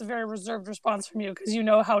like that's a very reserved response from you because you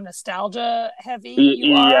know how nostalgia heavy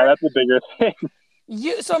you are. Yeah, that's a bigger thing.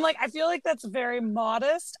 So I'm like, I feel like that's very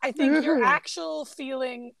modest. I think your actual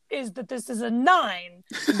feeling is that this is a 9.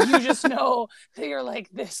 You just know that you're like,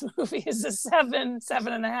 this movie is a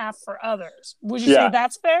 7.5 for others. Would you say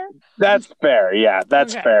that's fair? That's fair. Yeah,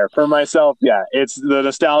 that's fair. For myself, yeah, it's the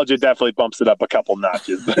nostalgia definitely bumps it up a couple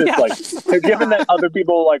notches. But it's like, given that other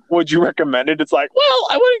people like, would you recommend it? It's like, well,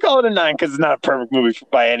 I wouldn't call it a 9 because it's not a perfect movie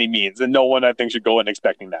by any means, and no one I think should go in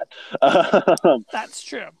expecting that. That's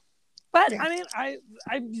true. But I mean, I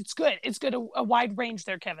it's good. It's good. A wide range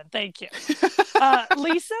there, Kevin. Thank you.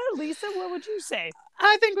 Lisa, what would you say?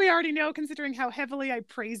 I think we already know, considering how heavily I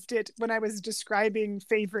praised it when I was describing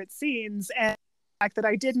favorite scenes, and the fact that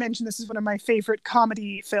I did mention this is one of my favorite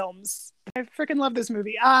comedy films. I freaking love this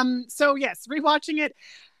movie. So yes, rewatching it.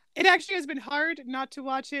 It actually has been hard not to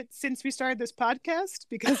watch it since we started this podcast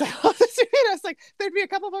because I love this movie. I was like, there'd be a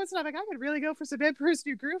couple of moments and I'm like, I could really go for some Emperor's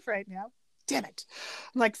New Groove right now. Damn it.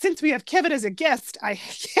 I'm like, since we have Kevin as a guest, I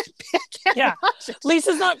can't watch it.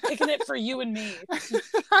 Lisa's not picking it for you and me.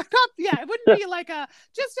 It wouldn't be like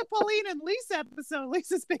just a Pauline and Lisa episode.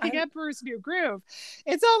 Lisa's picking Emperor's New Groove.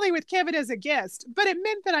 It's only with Kevin as a guest, but it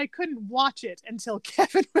meant that I couldn't watch it until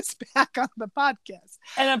Kevin was back on the podcast.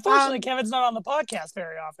 And unfortunately, Kevin's not on the podcast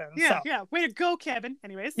very often. Yeah. Way to go, Kevin.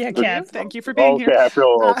 Anyways, Kev. Thank you for being here. I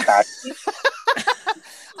feel a little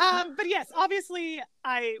but yes, obviously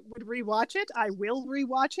I would rewatch it. I will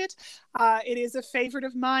rewatch it. It is a favorite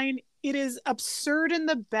of mine. It is absurd in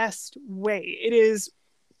the best way. It is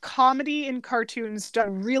comedy in cartoons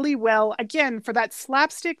done really well. Again, for that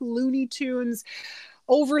slapstick Looney Tunes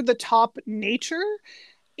over the top nature,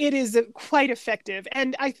 it is quite effective.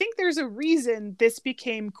 And I think there's a reason this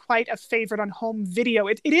became quite a favorite on home video.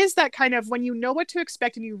 It is that kind of when you know what to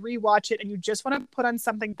expect and you rewatch it and you just want to put on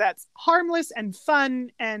something that's harmless and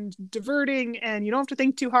fun and diverting and you don't have to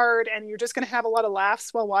think too hard and you're just going to have a lot of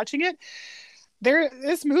laughs while watching it.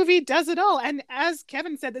 This movie does it all. And as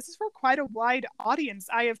Kevin said, this is for quite a wide audience.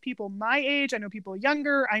 I have people my age. I know people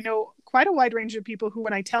younger. I know quite a wide range of people who,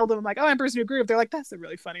 when I tell them, I'm like, oh, Emperor's New Groove, they're like, that's a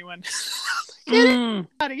really funny one. It is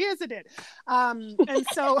funny, isn't it? And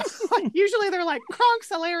so usually they're like, Kronk's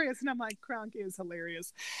hilarious. And I'm like, Kronk is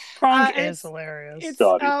hilarious. Kronk is hilarious. It's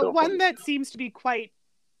one that seems to be quite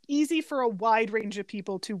easy for a wide range of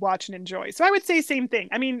people to watch and enjoy. So I would say same thing.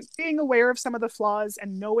 I mean, being aware of some of the flaws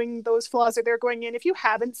and knowing those flaws are there going in. If you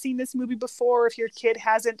haven't seen this movie before, if your kid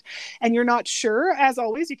hasn't, and you're not sure, as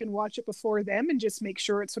always, you can watch it before them and just make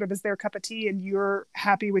sure it sort of is their cup of tea and you're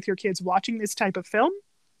happy with your kids watching this type of film.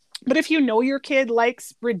 But if you know your kid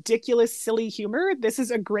likes ridiculous, silly humor, this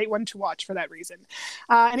is a great one to watch for that reason.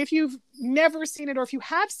 And if you've never seen it, or if you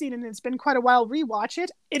have seen it and it's been quite a while, rewatch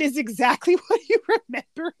it. It is exactly what you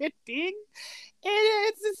remember it being.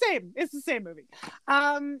 It's the same. It's the same movie.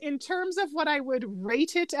 In terms of what I would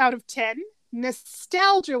rate it out of 10,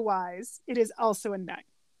 nostalgia-wise, it is also a 9.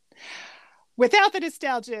 Without the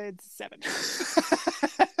nostalgia, it's a 7.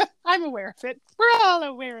 I'm aware of it. We're all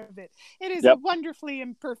aware of it. It is a wonderfully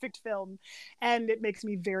imperfect film, and it makes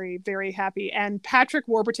me very, very happy. And Patrick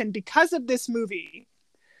Warburton, because of this movie,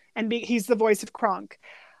 and he's the voice of Kronk,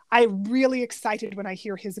 I'm really excited when I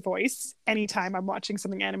hear his voice anytime I'm watching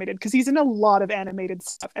something animated, because he's in a lot of animated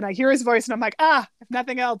stuff. And I hear his voice, and I'm like, if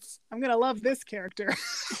nothing else, I'm going to love this character.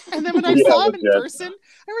 And then when I saw him in person,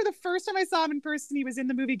 I remember the first time I saw him in person, he was in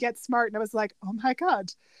the movie Get Smart, and I was like, oh my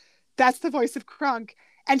God, that's the voice of Kronk.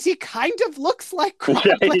 And he kind of looks like Kronk.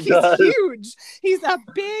 He's huge. He's a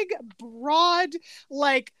big, broad,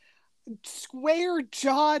 like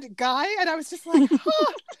square-jawed guy. And I was just like,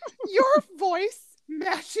 your voice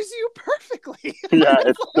matches you perfectly. Yeah,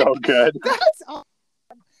 it's like, so good. That's awesome.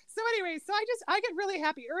 anyway, I get really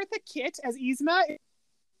happy. Eartha Kitt as Yzma is my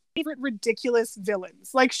favorite ridiculous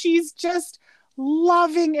villains. Like, she's just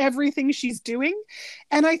loving everything she's doing,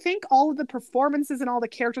 and I think all of the performances and all the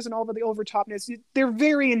characters and all of the overtopness, they're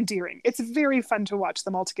very endearing. It's very fun to watch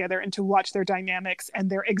them all together and to watch their dynamics and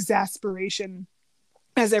their exasperation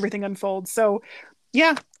as everything unfolds. So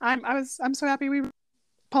yeah, I'm so happy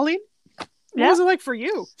Pauline, what was it like for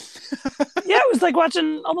you? Yeah, it was like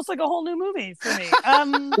watching almost like a whole new movie for me.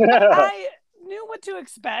 I knew what to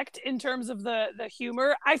expect in terms of the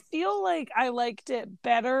humor. I feel like I liked it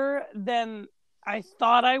better than I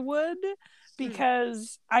thought I would,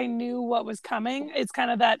 because I knew what was coming. It's kind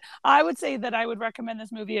of that, I would say that I would recommend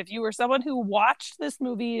this movie if you were someone who watched this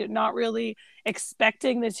movie not really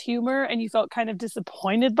expecting this humor and you felt kind of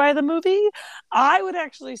disappointed by the movie. I would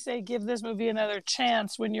actually say give this movie another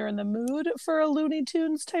chance when you're in the mood for a Looney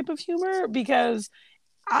Tunes type of humor, because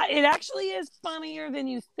it actually is funnier than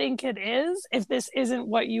you think it is if this isn't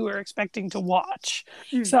what you were expecting to watch.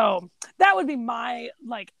 So that would be my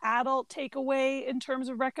like adult takeaway in terms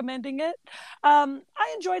of recommending it. I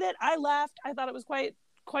enjoyed it. I laughed. I thought it was quite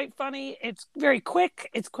funny. It's very quick.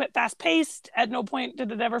 It's quite fast paced. At no point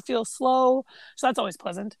did it ever feel slow. So that's always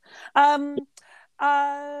pleasant. Will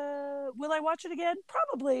I watch it again?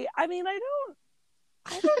 Probably. I mean, I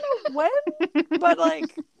don't know when, but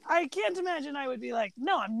like, I can't imagine I would be like,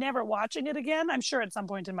 no, I'm never watching it again. I'm sure at some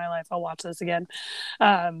point in my life I'll watch this again.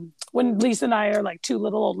 When Lisa and I are like two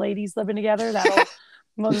little old ladies living together,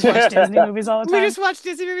 we'll just watch Disney movies all the time. We just watch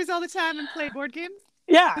Disney movies all the time and play board games.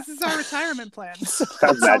 Yeah. This is our retirement plan.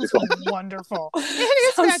 Sounds magical. Wonderful. It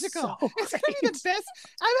is magical. So it's going to be the best.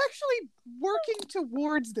 I'm actually working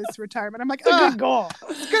towards this retirement. I'm like, it's a good goal.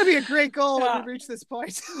 It's going to be a great goal when we reach this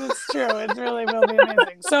point. It's true. It really will be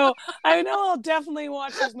amazing. So I know I'll definitely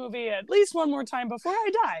watch this movie at least one more time before I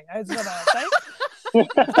die. Is what I'll say.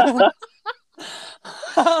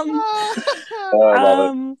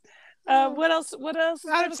 What else?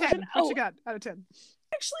 Out of 10. What you got? Out of 10.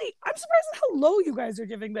 Actually, I'm surprised at how low you guys are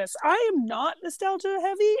giving this. I am not nostalgia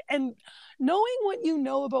heavy, and knowing what you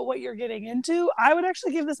know about what you're getting into, I would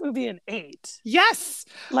actually give this movie an 8. Yes.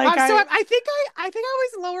 Like I think I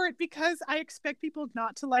always lower it because I expect people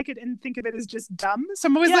not to like it and think of it as just dumb. So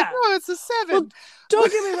I'm always like, oh, it's a 7. Well,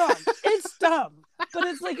 don't get me wrong, it's dumb, but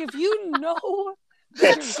it's like if you know It's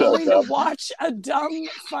you're so going dumb. to watch a dumb,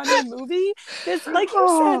 funny movie. It's like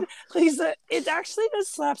you said, Lisa, it actually does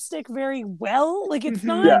slapstick very well. Like it's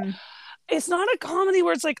not it's not a comedy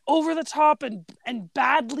where it's like over the top and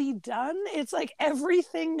badly done. It's like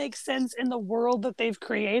everything makes sense in the world that they've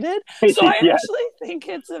created. So I actually think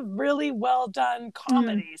it's a really well done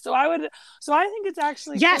comedy. So I think it's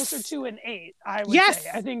actually closer to an 8, I would say.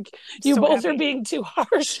 I think you both are being too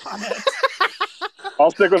harsh on it.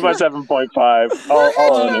 I'll stick with my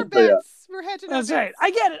 7.5. We're hedging That's right. I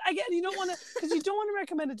get it. You don't want to, because you don't want to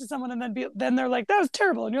recommend it to someone and then they're like, that was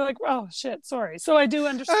terrible, and you're like, oh shit, sorry. So I do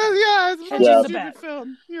understand. It's a stupid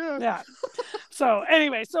film. Yeah. So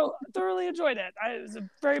anyway, thoroughly enjoyed it. It was a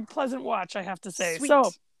very pleasant watch, I have to say. Sweet.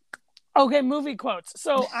 So okay, movie quotes.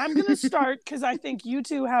 So I'm gonna start because I think you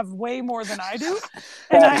two have way more than I do,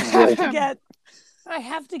 and I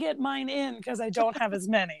have to get mine in because I don't have as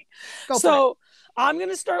many. So I'm going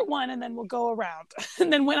to start one and then we'll go around.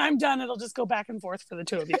 And then when I'm done, it'll just go back and forth for the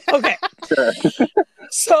two of you. Okay.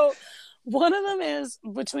 So one of them is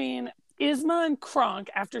between Yzma and Kronk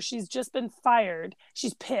after she's just been fired.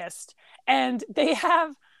 She's pissed. And they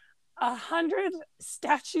have 100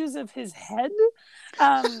 statues of his head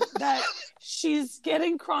that she's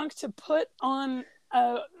getting Kronk to put on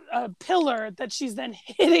a pillar that she's then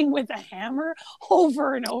hitting with a hammer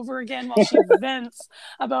over and over again while she vents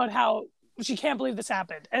about how she can't believe this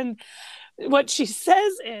happened. And what she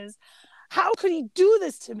says is, how could he do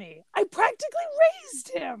this to me? I practically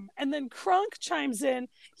raised him. And then Kronk chimes in,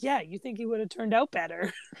 yeah, you think he would have turned out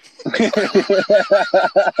better.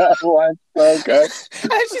 What? Okay.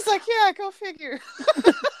 And she's like, yeah, go figure.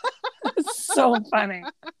 It's so funny.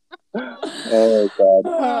 Oh god.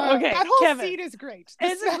 Okay, that whole Kevin. scene is great.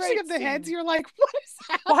 It's a Smashing great of the scene. heads. You're like, what is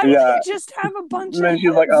that? Why would you just have a bunch And then of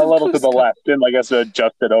she's like heads a of little to the Cusco? left and I guess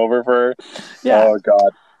adjust it over for her. Yeah. Oh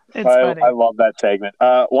god. It's funny. I love that segment.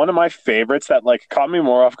 One of my favorites that like caught me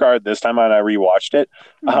more off guard this time when I rewatched it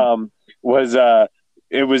was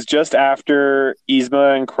it was just after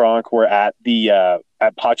Yzma and Kronk were at the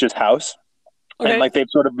at Potch's house. Okay. And like they've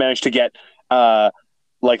sort of managed to get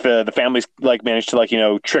like the families like managed to like, you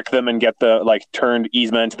know, trick them and get the like turned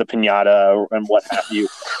Yzma into the piñata and what have you.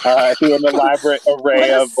 Through an elaborate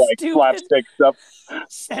array of like slapstick stuff.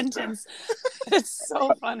 Sentence. It's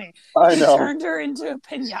so funny. I know. He turned her into a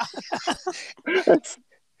piñata.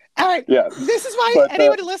 All right. Yeah. This is why But,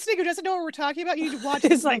 anyone listening who doesn't know what we're talking about, you need to watch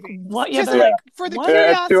this It's like, movie. what? Yeah, Just they're like like, for the what? it's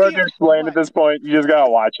too hard curiosity to of explain what. at this point. You just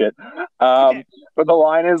gotta watch it. Okay. But the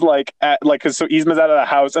line is like, because so Yzma's out of the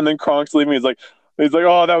house, and then Kronk's leaving. He's like,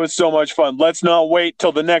 oh, that was so much fun. Let's not wait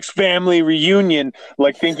till the next family reunion,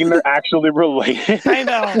 like thinking they're actually related. I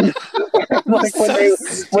know. Like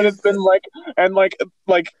when it's been like, and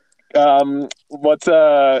what's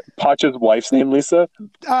Pacha's wife's name, Lisa?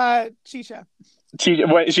 Chicha.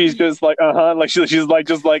 She's just like, like she's like,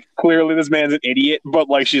 just like, clearly this man's an idiot, but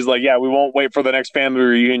like she's like, yeah, we won't wait for the next family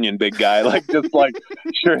reunion, big guy. Like, just like,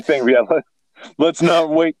 sure thing, yeah. Let's not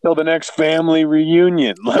wait till the next family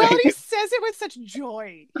reunion. Like, Well, he says it with such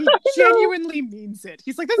joy. He genuinely means it.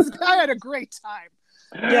 He's like, I had a great time.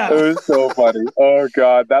 Yeah. it was so funny. Oh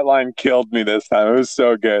god, that line killed me this time. It was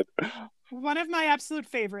so good. One of my absolute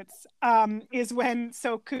favorites is when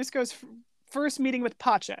Kuzco's first meeting with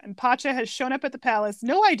Pacha, and Pacha has shown up at the palace,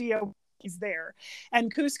 no idea he's there,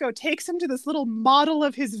 and Kuzco takes him to this little model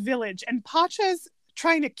of his village, and Pacha's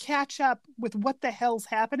trying to catch up with what the hell's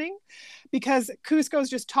happening because Kuzco's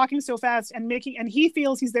just talking so fast and he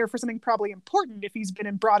feels he's there for something probably important if he's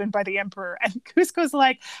been brought in by the emperor. And Kuzco's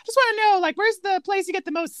like, just want to know, like, where's the place you get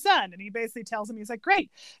the most sun? And he basically tells him, he's like, great.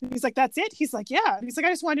 And he's like, that's it? He's like, yeah. And he's like, I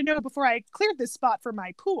just wanted to know before I cleared this spot for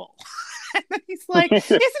my pool. And then he's like,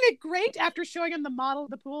 isn't it great, after showing him the model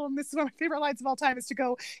of the pool, and this is one of my favorite lines of all time, is to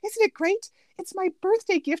go, isn't it great? It's my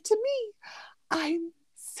birthday gift to me. I'm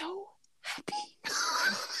so happy.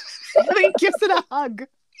 And he gives it a hug.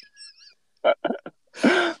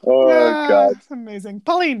 Oh god, it's amazing.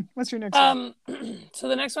 Pauline, what's your next one? So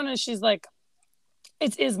the next one is, she's like,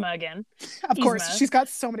 it's Yzma again. Of course, she's got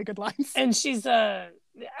so many good lines. And she's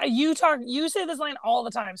you say this line all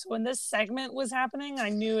the time. So when this segment was happening, I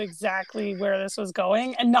knew exactly where this was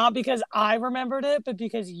going, and not because I remembered it, but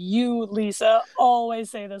because you, Lisa,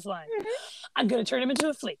 always say this line. I'm gonna turn him into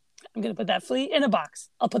a flea. I'm going to put that flea in a box.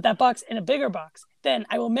 I'll put that box in a bigger box. Then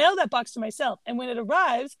I will mail that box to myself. And when it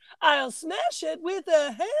arrives, I'll smash it with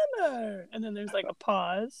a hammer. And then there's like a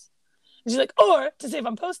pause. And she's like, or to save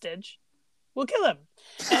on postage, we'll kill him.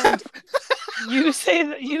 And you say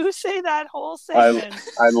that whole segment.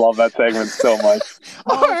 I love that segment so much.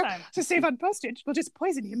 Or to save on postage, we'll just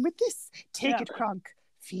poison him with this. Take it, Kronk.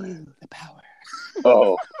 Feel the power.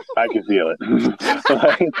 Oh, I can feel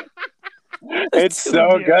it. It's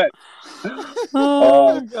so good.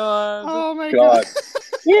 Oh god. Oh my god.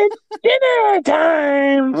 It's dinner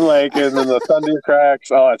time. Like, and then the thunder cracks.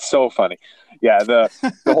 Oh, it's so funny. Yeah, the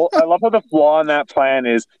whole, I love how the flaw in that plan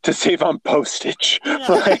is to save on postage. Yeah.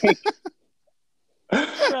 Like,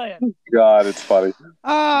 Brilliant. God, it's funny.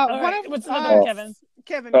 What's another, Kevin?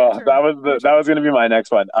 Kevin, that was going to be my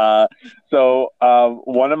next one. So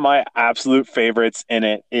one of my absolute favorites in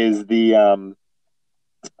it is the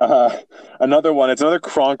another one. It's another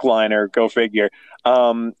Kronk liner. Go figure.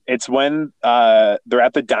 It's when they're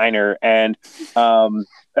at the diner and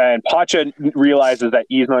Pacha realizes that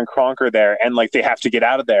Yzma and Kronk are there and like they have to get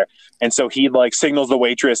out of there. And so he like signals the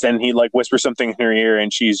waitress and he like whispers something in her ear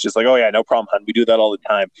and she's just like, oh yeah, no problem, hun. We do that all the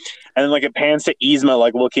time. And then like it pans to Yzma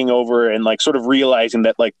like looking over and like sort of realizing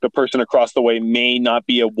that like the person across the way may not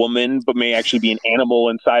be a woman, but may actually be an animal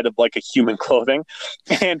inside of like a human clothing.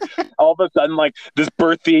 And all of a sudden like this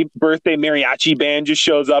birthday mariachi band just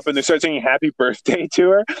shows up and they start singing happy birthday to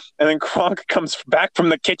her. And then Kronk comes back from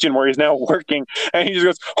the kitchen where he's now working and he just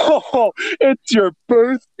goes, oh, it's your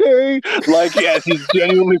birthday. Like, yes, he's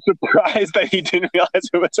genuinely surprised that he didn't realize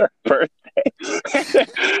it was her birthday.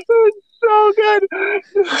 It was so good.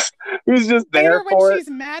 He's just there when for she's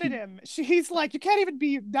mad at him. She's like, you can't even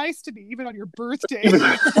be nice to me, even on your birthday.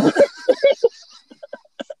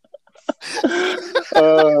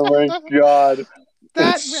 Oh my god.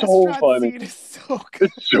 That it's so funny. Scene is so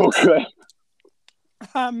good. It's so good.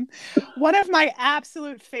 One of my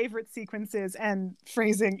absolute favorite sequences and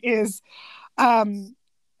phrasing is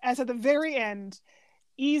as at the very end,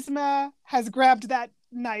 Yzma has grabbed that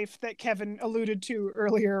knife that Kevin alluded to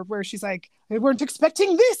earlier, where she's like, I weren't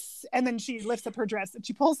expecting this. And then she lifts up her dress and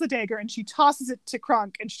she pulls the dagger and she tosses it to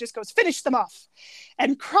Kronk and she just goes, finish them off.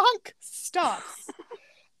 And Kronk stops.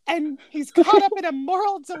 And he's caught up in a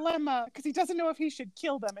moral dilemma because he doesn't know if he should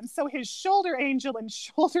kill them. And so his shoulder angel and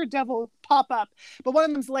shoulder devil pop up. But one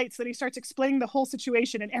of them's late, so then he starts explaining the whole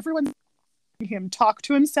situation. And everyone's him talk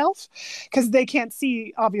to himself because they can't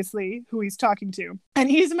see, obviously, who he's talking to. And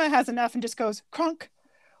Yzma has enough and just goes, Kronk,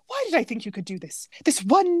 why did I think you could do this? This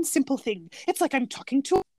one simple thing. It's like I'm talking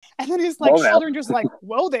to him. And then his like shoulder angel's like,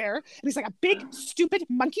 whoa there. And he's like a big, stupid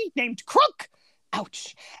monkey named Kronk.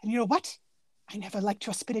 Ouch. And you know what? I never liked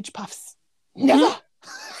your spinach puffs. Never.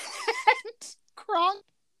 And Kronk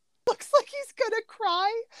looks like he's gonna cry.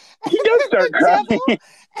 He does start crying. And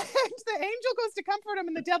the angel goes to comfort him,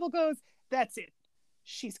 and the devil goes, "That's it.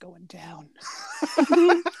 She's going down."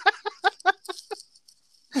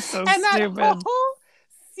 So and that stupid. whole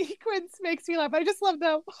sequence makes me laugh. I just love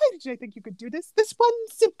the, why did I think you could do this? This one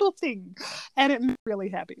simple thing. And it made me really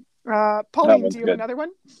happy. Pauline, do you have another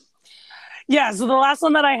one? Yeah, so the last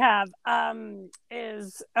one that I have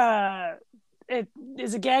is it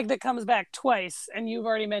is a gag that comes back twice, and you've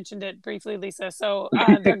already mentioned it briefly, Lisa. So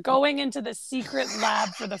they're going into the secret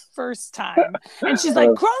lab for the first time, and she's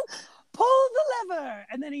like, "Kronk, pull the lever,"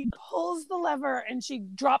 and then he pulls the lever, and she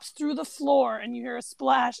drops through the floor, and you hear a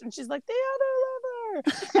splash, and she's like, "The other lever,"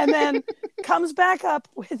 and then comes back up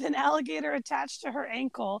with an alligator attached to her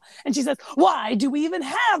ankle, and she says, "Why do we even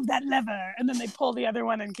have that lever?" And then they pull the other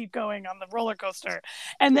one and keep going on the roller coaster.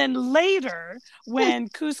 And then later, when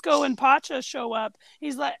Kuzco and Pacha show up,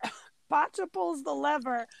 he's like, Pacha pulls the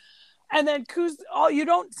lever, and then you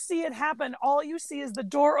don't see it happen. All you see is the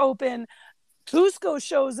door open. Kuzco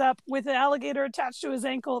shows up with an alligator attached to his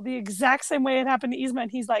ankle the exact same way it happened to Yzma,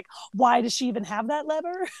 and he's like, "Why does she even have that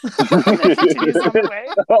lever?" And then continues on the way.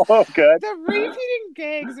 Oh, good. The repeating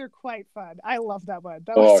gags are quite fun. I love that one.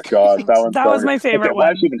 That was my favorite one.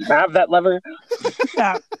 Why does she even have that lever?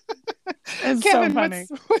 Yeah. It's Kevin, so funny.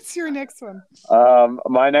 what's your next one?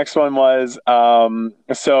 My next one was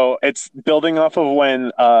so it's building off of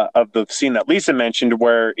of the scene that Lisa mentioned,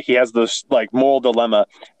 where he has this like moral dilemma,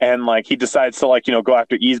 and like he decides to go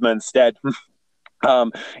after Yzma instead.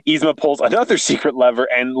 Yzma pulls another secret lever,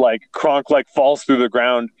 and like Kronk like falls through the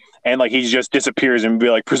ground, and like he just disappears, and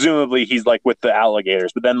presumably he's like with the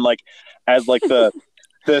alligators. But then like as like the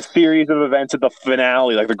series of events at the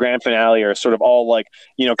finale, like the grand finale, are sort of all like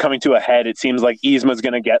coming to a head. It seems like Yzma's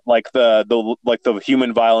gonna get like the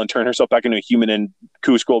human vial and turn herself back into a human, and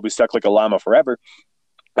Kuzco will be stuck like a llama forever.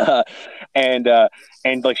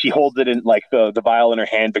 And like she holds it in like the vial in her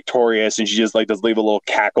hand, victorious, and she just like does leave a little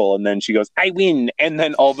cackle, and then she goes, "I win!" And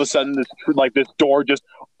then all of a sudden this door just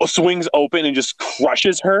swings open and just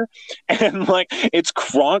crushes her, and like it's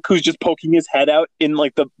Kronk who's just poking his head out in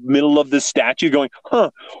like the middle of this statue, going, "Huh?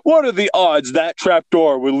 What are the odds that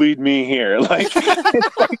trapdoor would lead me here?" Like it's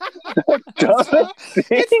the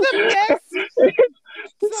best.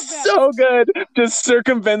 It's so good. Just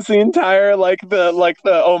circumvents the entire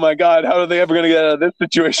oh my god, how are they ever gonna get out of this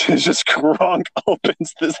situation? It's just Kronk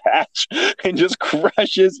opens this hatch and just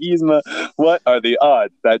crushes Yzma. What are the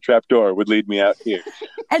odds that trapdoor would lead me out here?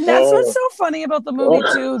 And that's what's so funny about the movie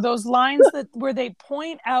too, those lines where they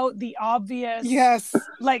point out the obvious,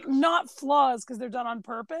 like not flaws because they're done on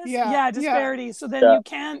purpose, disparities. So then you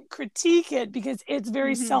can't critique it because it's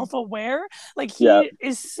very self-aware. Like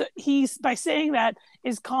he's by saying that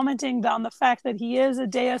is commenting on the fact that he is a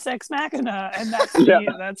Deus Ex Machina, and that's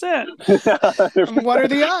it. What are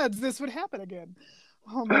the odds this would happen again?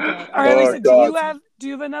 Oh my god! All right, Lisa, do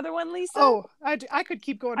you have another one, Lisa? Oh, I could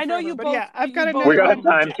keep going. I know forever, you but both. I've got another. We got to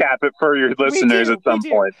time cap it for your listeners at some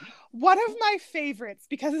point. One of my favorites,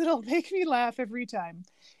 because it'll make me laugh every time,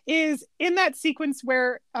 is in that sequence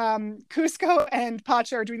where Kuzco and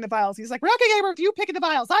Pacha are doing the vials. He's like, "Rocket Gamer, you picking the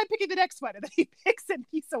vials. I'm picking the next one." And then he picks and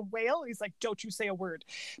he's a whale. He's like, "Don't you say a word."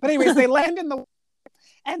 But anyways, they land in the...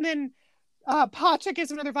 And then Pacha gives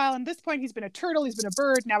him another vial. And at this point, he's been a turtle. He's been a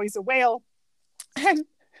bird. Now he's a whale. And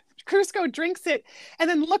Kuzco drinks it and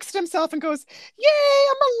then looks at himself and goes, "Yay,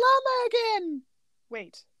 I'm a llama again."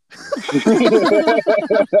 Wait.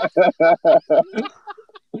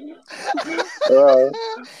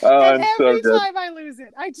 And every time I lose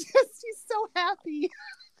it, he's so happy.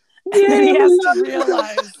 And then he has to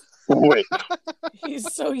realize Wait.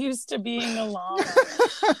 He's so used to being a llama.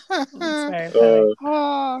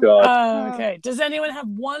 Okay. Does anyone have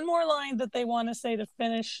one more line that they want to say to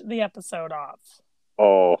finish the episode off?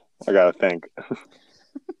 Oh, I gotta think.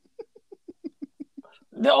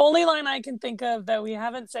 The only line I can think of that we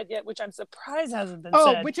haven't said yet, which I'm surprised hasn't been said.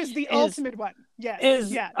 Oh, which is the ultimate one.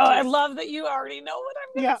 Yes. I love that you already know what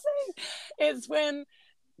I'm going to say. It's when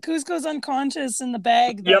Kuzco's unconscious in the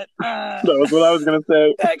bag. That was what I was going to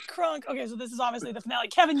say. That Kronk. Okay, so this is obviously the finale.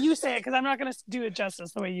 Kevin, you say it because I'm not going to do it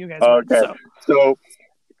justice the way you guys would. Okay. So,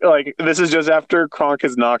 like, this is just after Kronk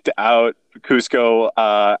has knocked out Kuzco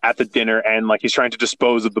at the dinner, and like he's trying to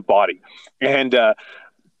dispose of the body, and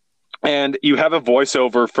you have a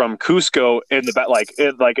voiceover from Kuzco in the back, like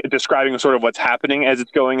describing sort of what's happening as it's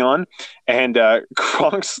going on, and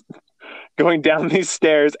Kronk's going down these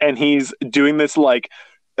stairs, and he's doing this like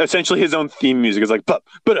essentially his own theme music. It's like bup,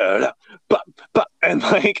 ba-da-da, bup, bup. And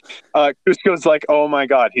like Cusco's like, oh my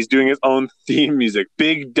god, he's doing his own theme music,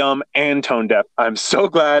 big, dumb, and tone deaf. I'm so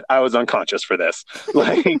glad I was unconscious for this.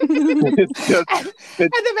 Like, it's just, and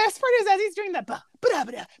the best part is as he's doing that,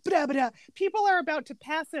 people are about to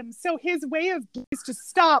pass him, so his way of is to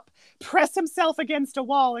stop, press himself against a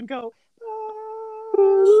wall, and go.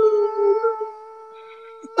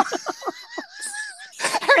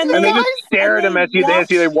 And they just stare at him as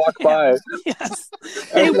they walk by. Yes.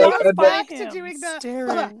 They walk back by to him, doing the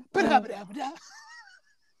staring.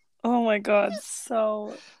 Oh my god,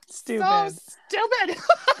 so stupid. So stupid.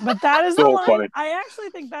 But that is So the line. funny. I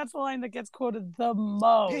actually think that's the line that gets quoted the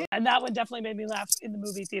most. And that one definitely made me laugh in the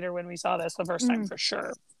movie theater when we saw this the first time, for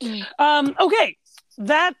sure. Okay.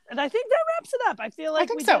 And I think that wraps it up. I feel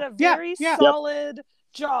like we did a very solid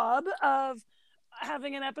job of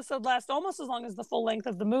having an episode last almost as long as the full length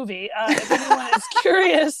of the movie. If anyone is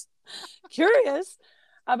curious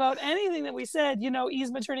about anything that we said,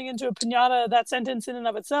 Yzma turning into a piñata, that sentence in and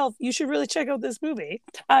of itself, you should really check out this movie.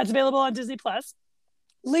 It's available on Disney+.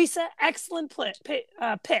 Lisa, excellent pick.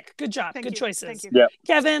 Good job. Good choices. Thank you. Yep.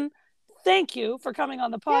 Kevin, thank you for coming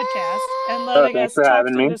on the podcast and letting us talk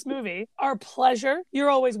through this movie. Our pleasure.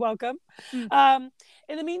 You're always welcome.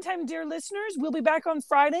 In the meantime, dear listeners, we'll be back on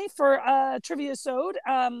Friday for a trivia-sode.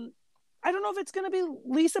 I don't know if it's going to be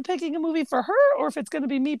Lisa picking a movie for her or if it's going to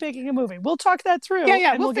be me picking a movie. We'll talk that through.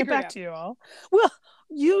 Yeah, and we'll get back to you all. Well,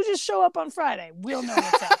 you just show up on Friday. We'll know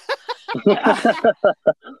what's up.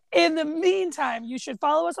 In the meantime, you should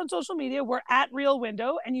follow us on social media. We're at Real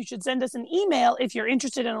Window, and you should send us an email if you're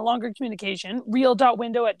interested in a longer communication,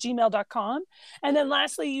 real.window@gmail.com. And then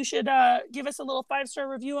lastly, you should give us a little 5-star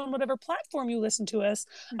review on whatever platform you listen to us,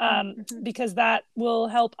 because that will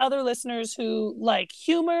help other listeners who like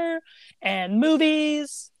humor and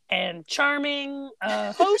movies and charming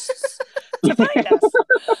hosts to find us.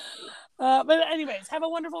 But anyways, have a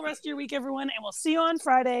wonderful rest of your week, everyone, and we'll see you on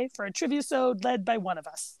Friday for a trivia-sode led by one of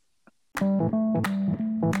us.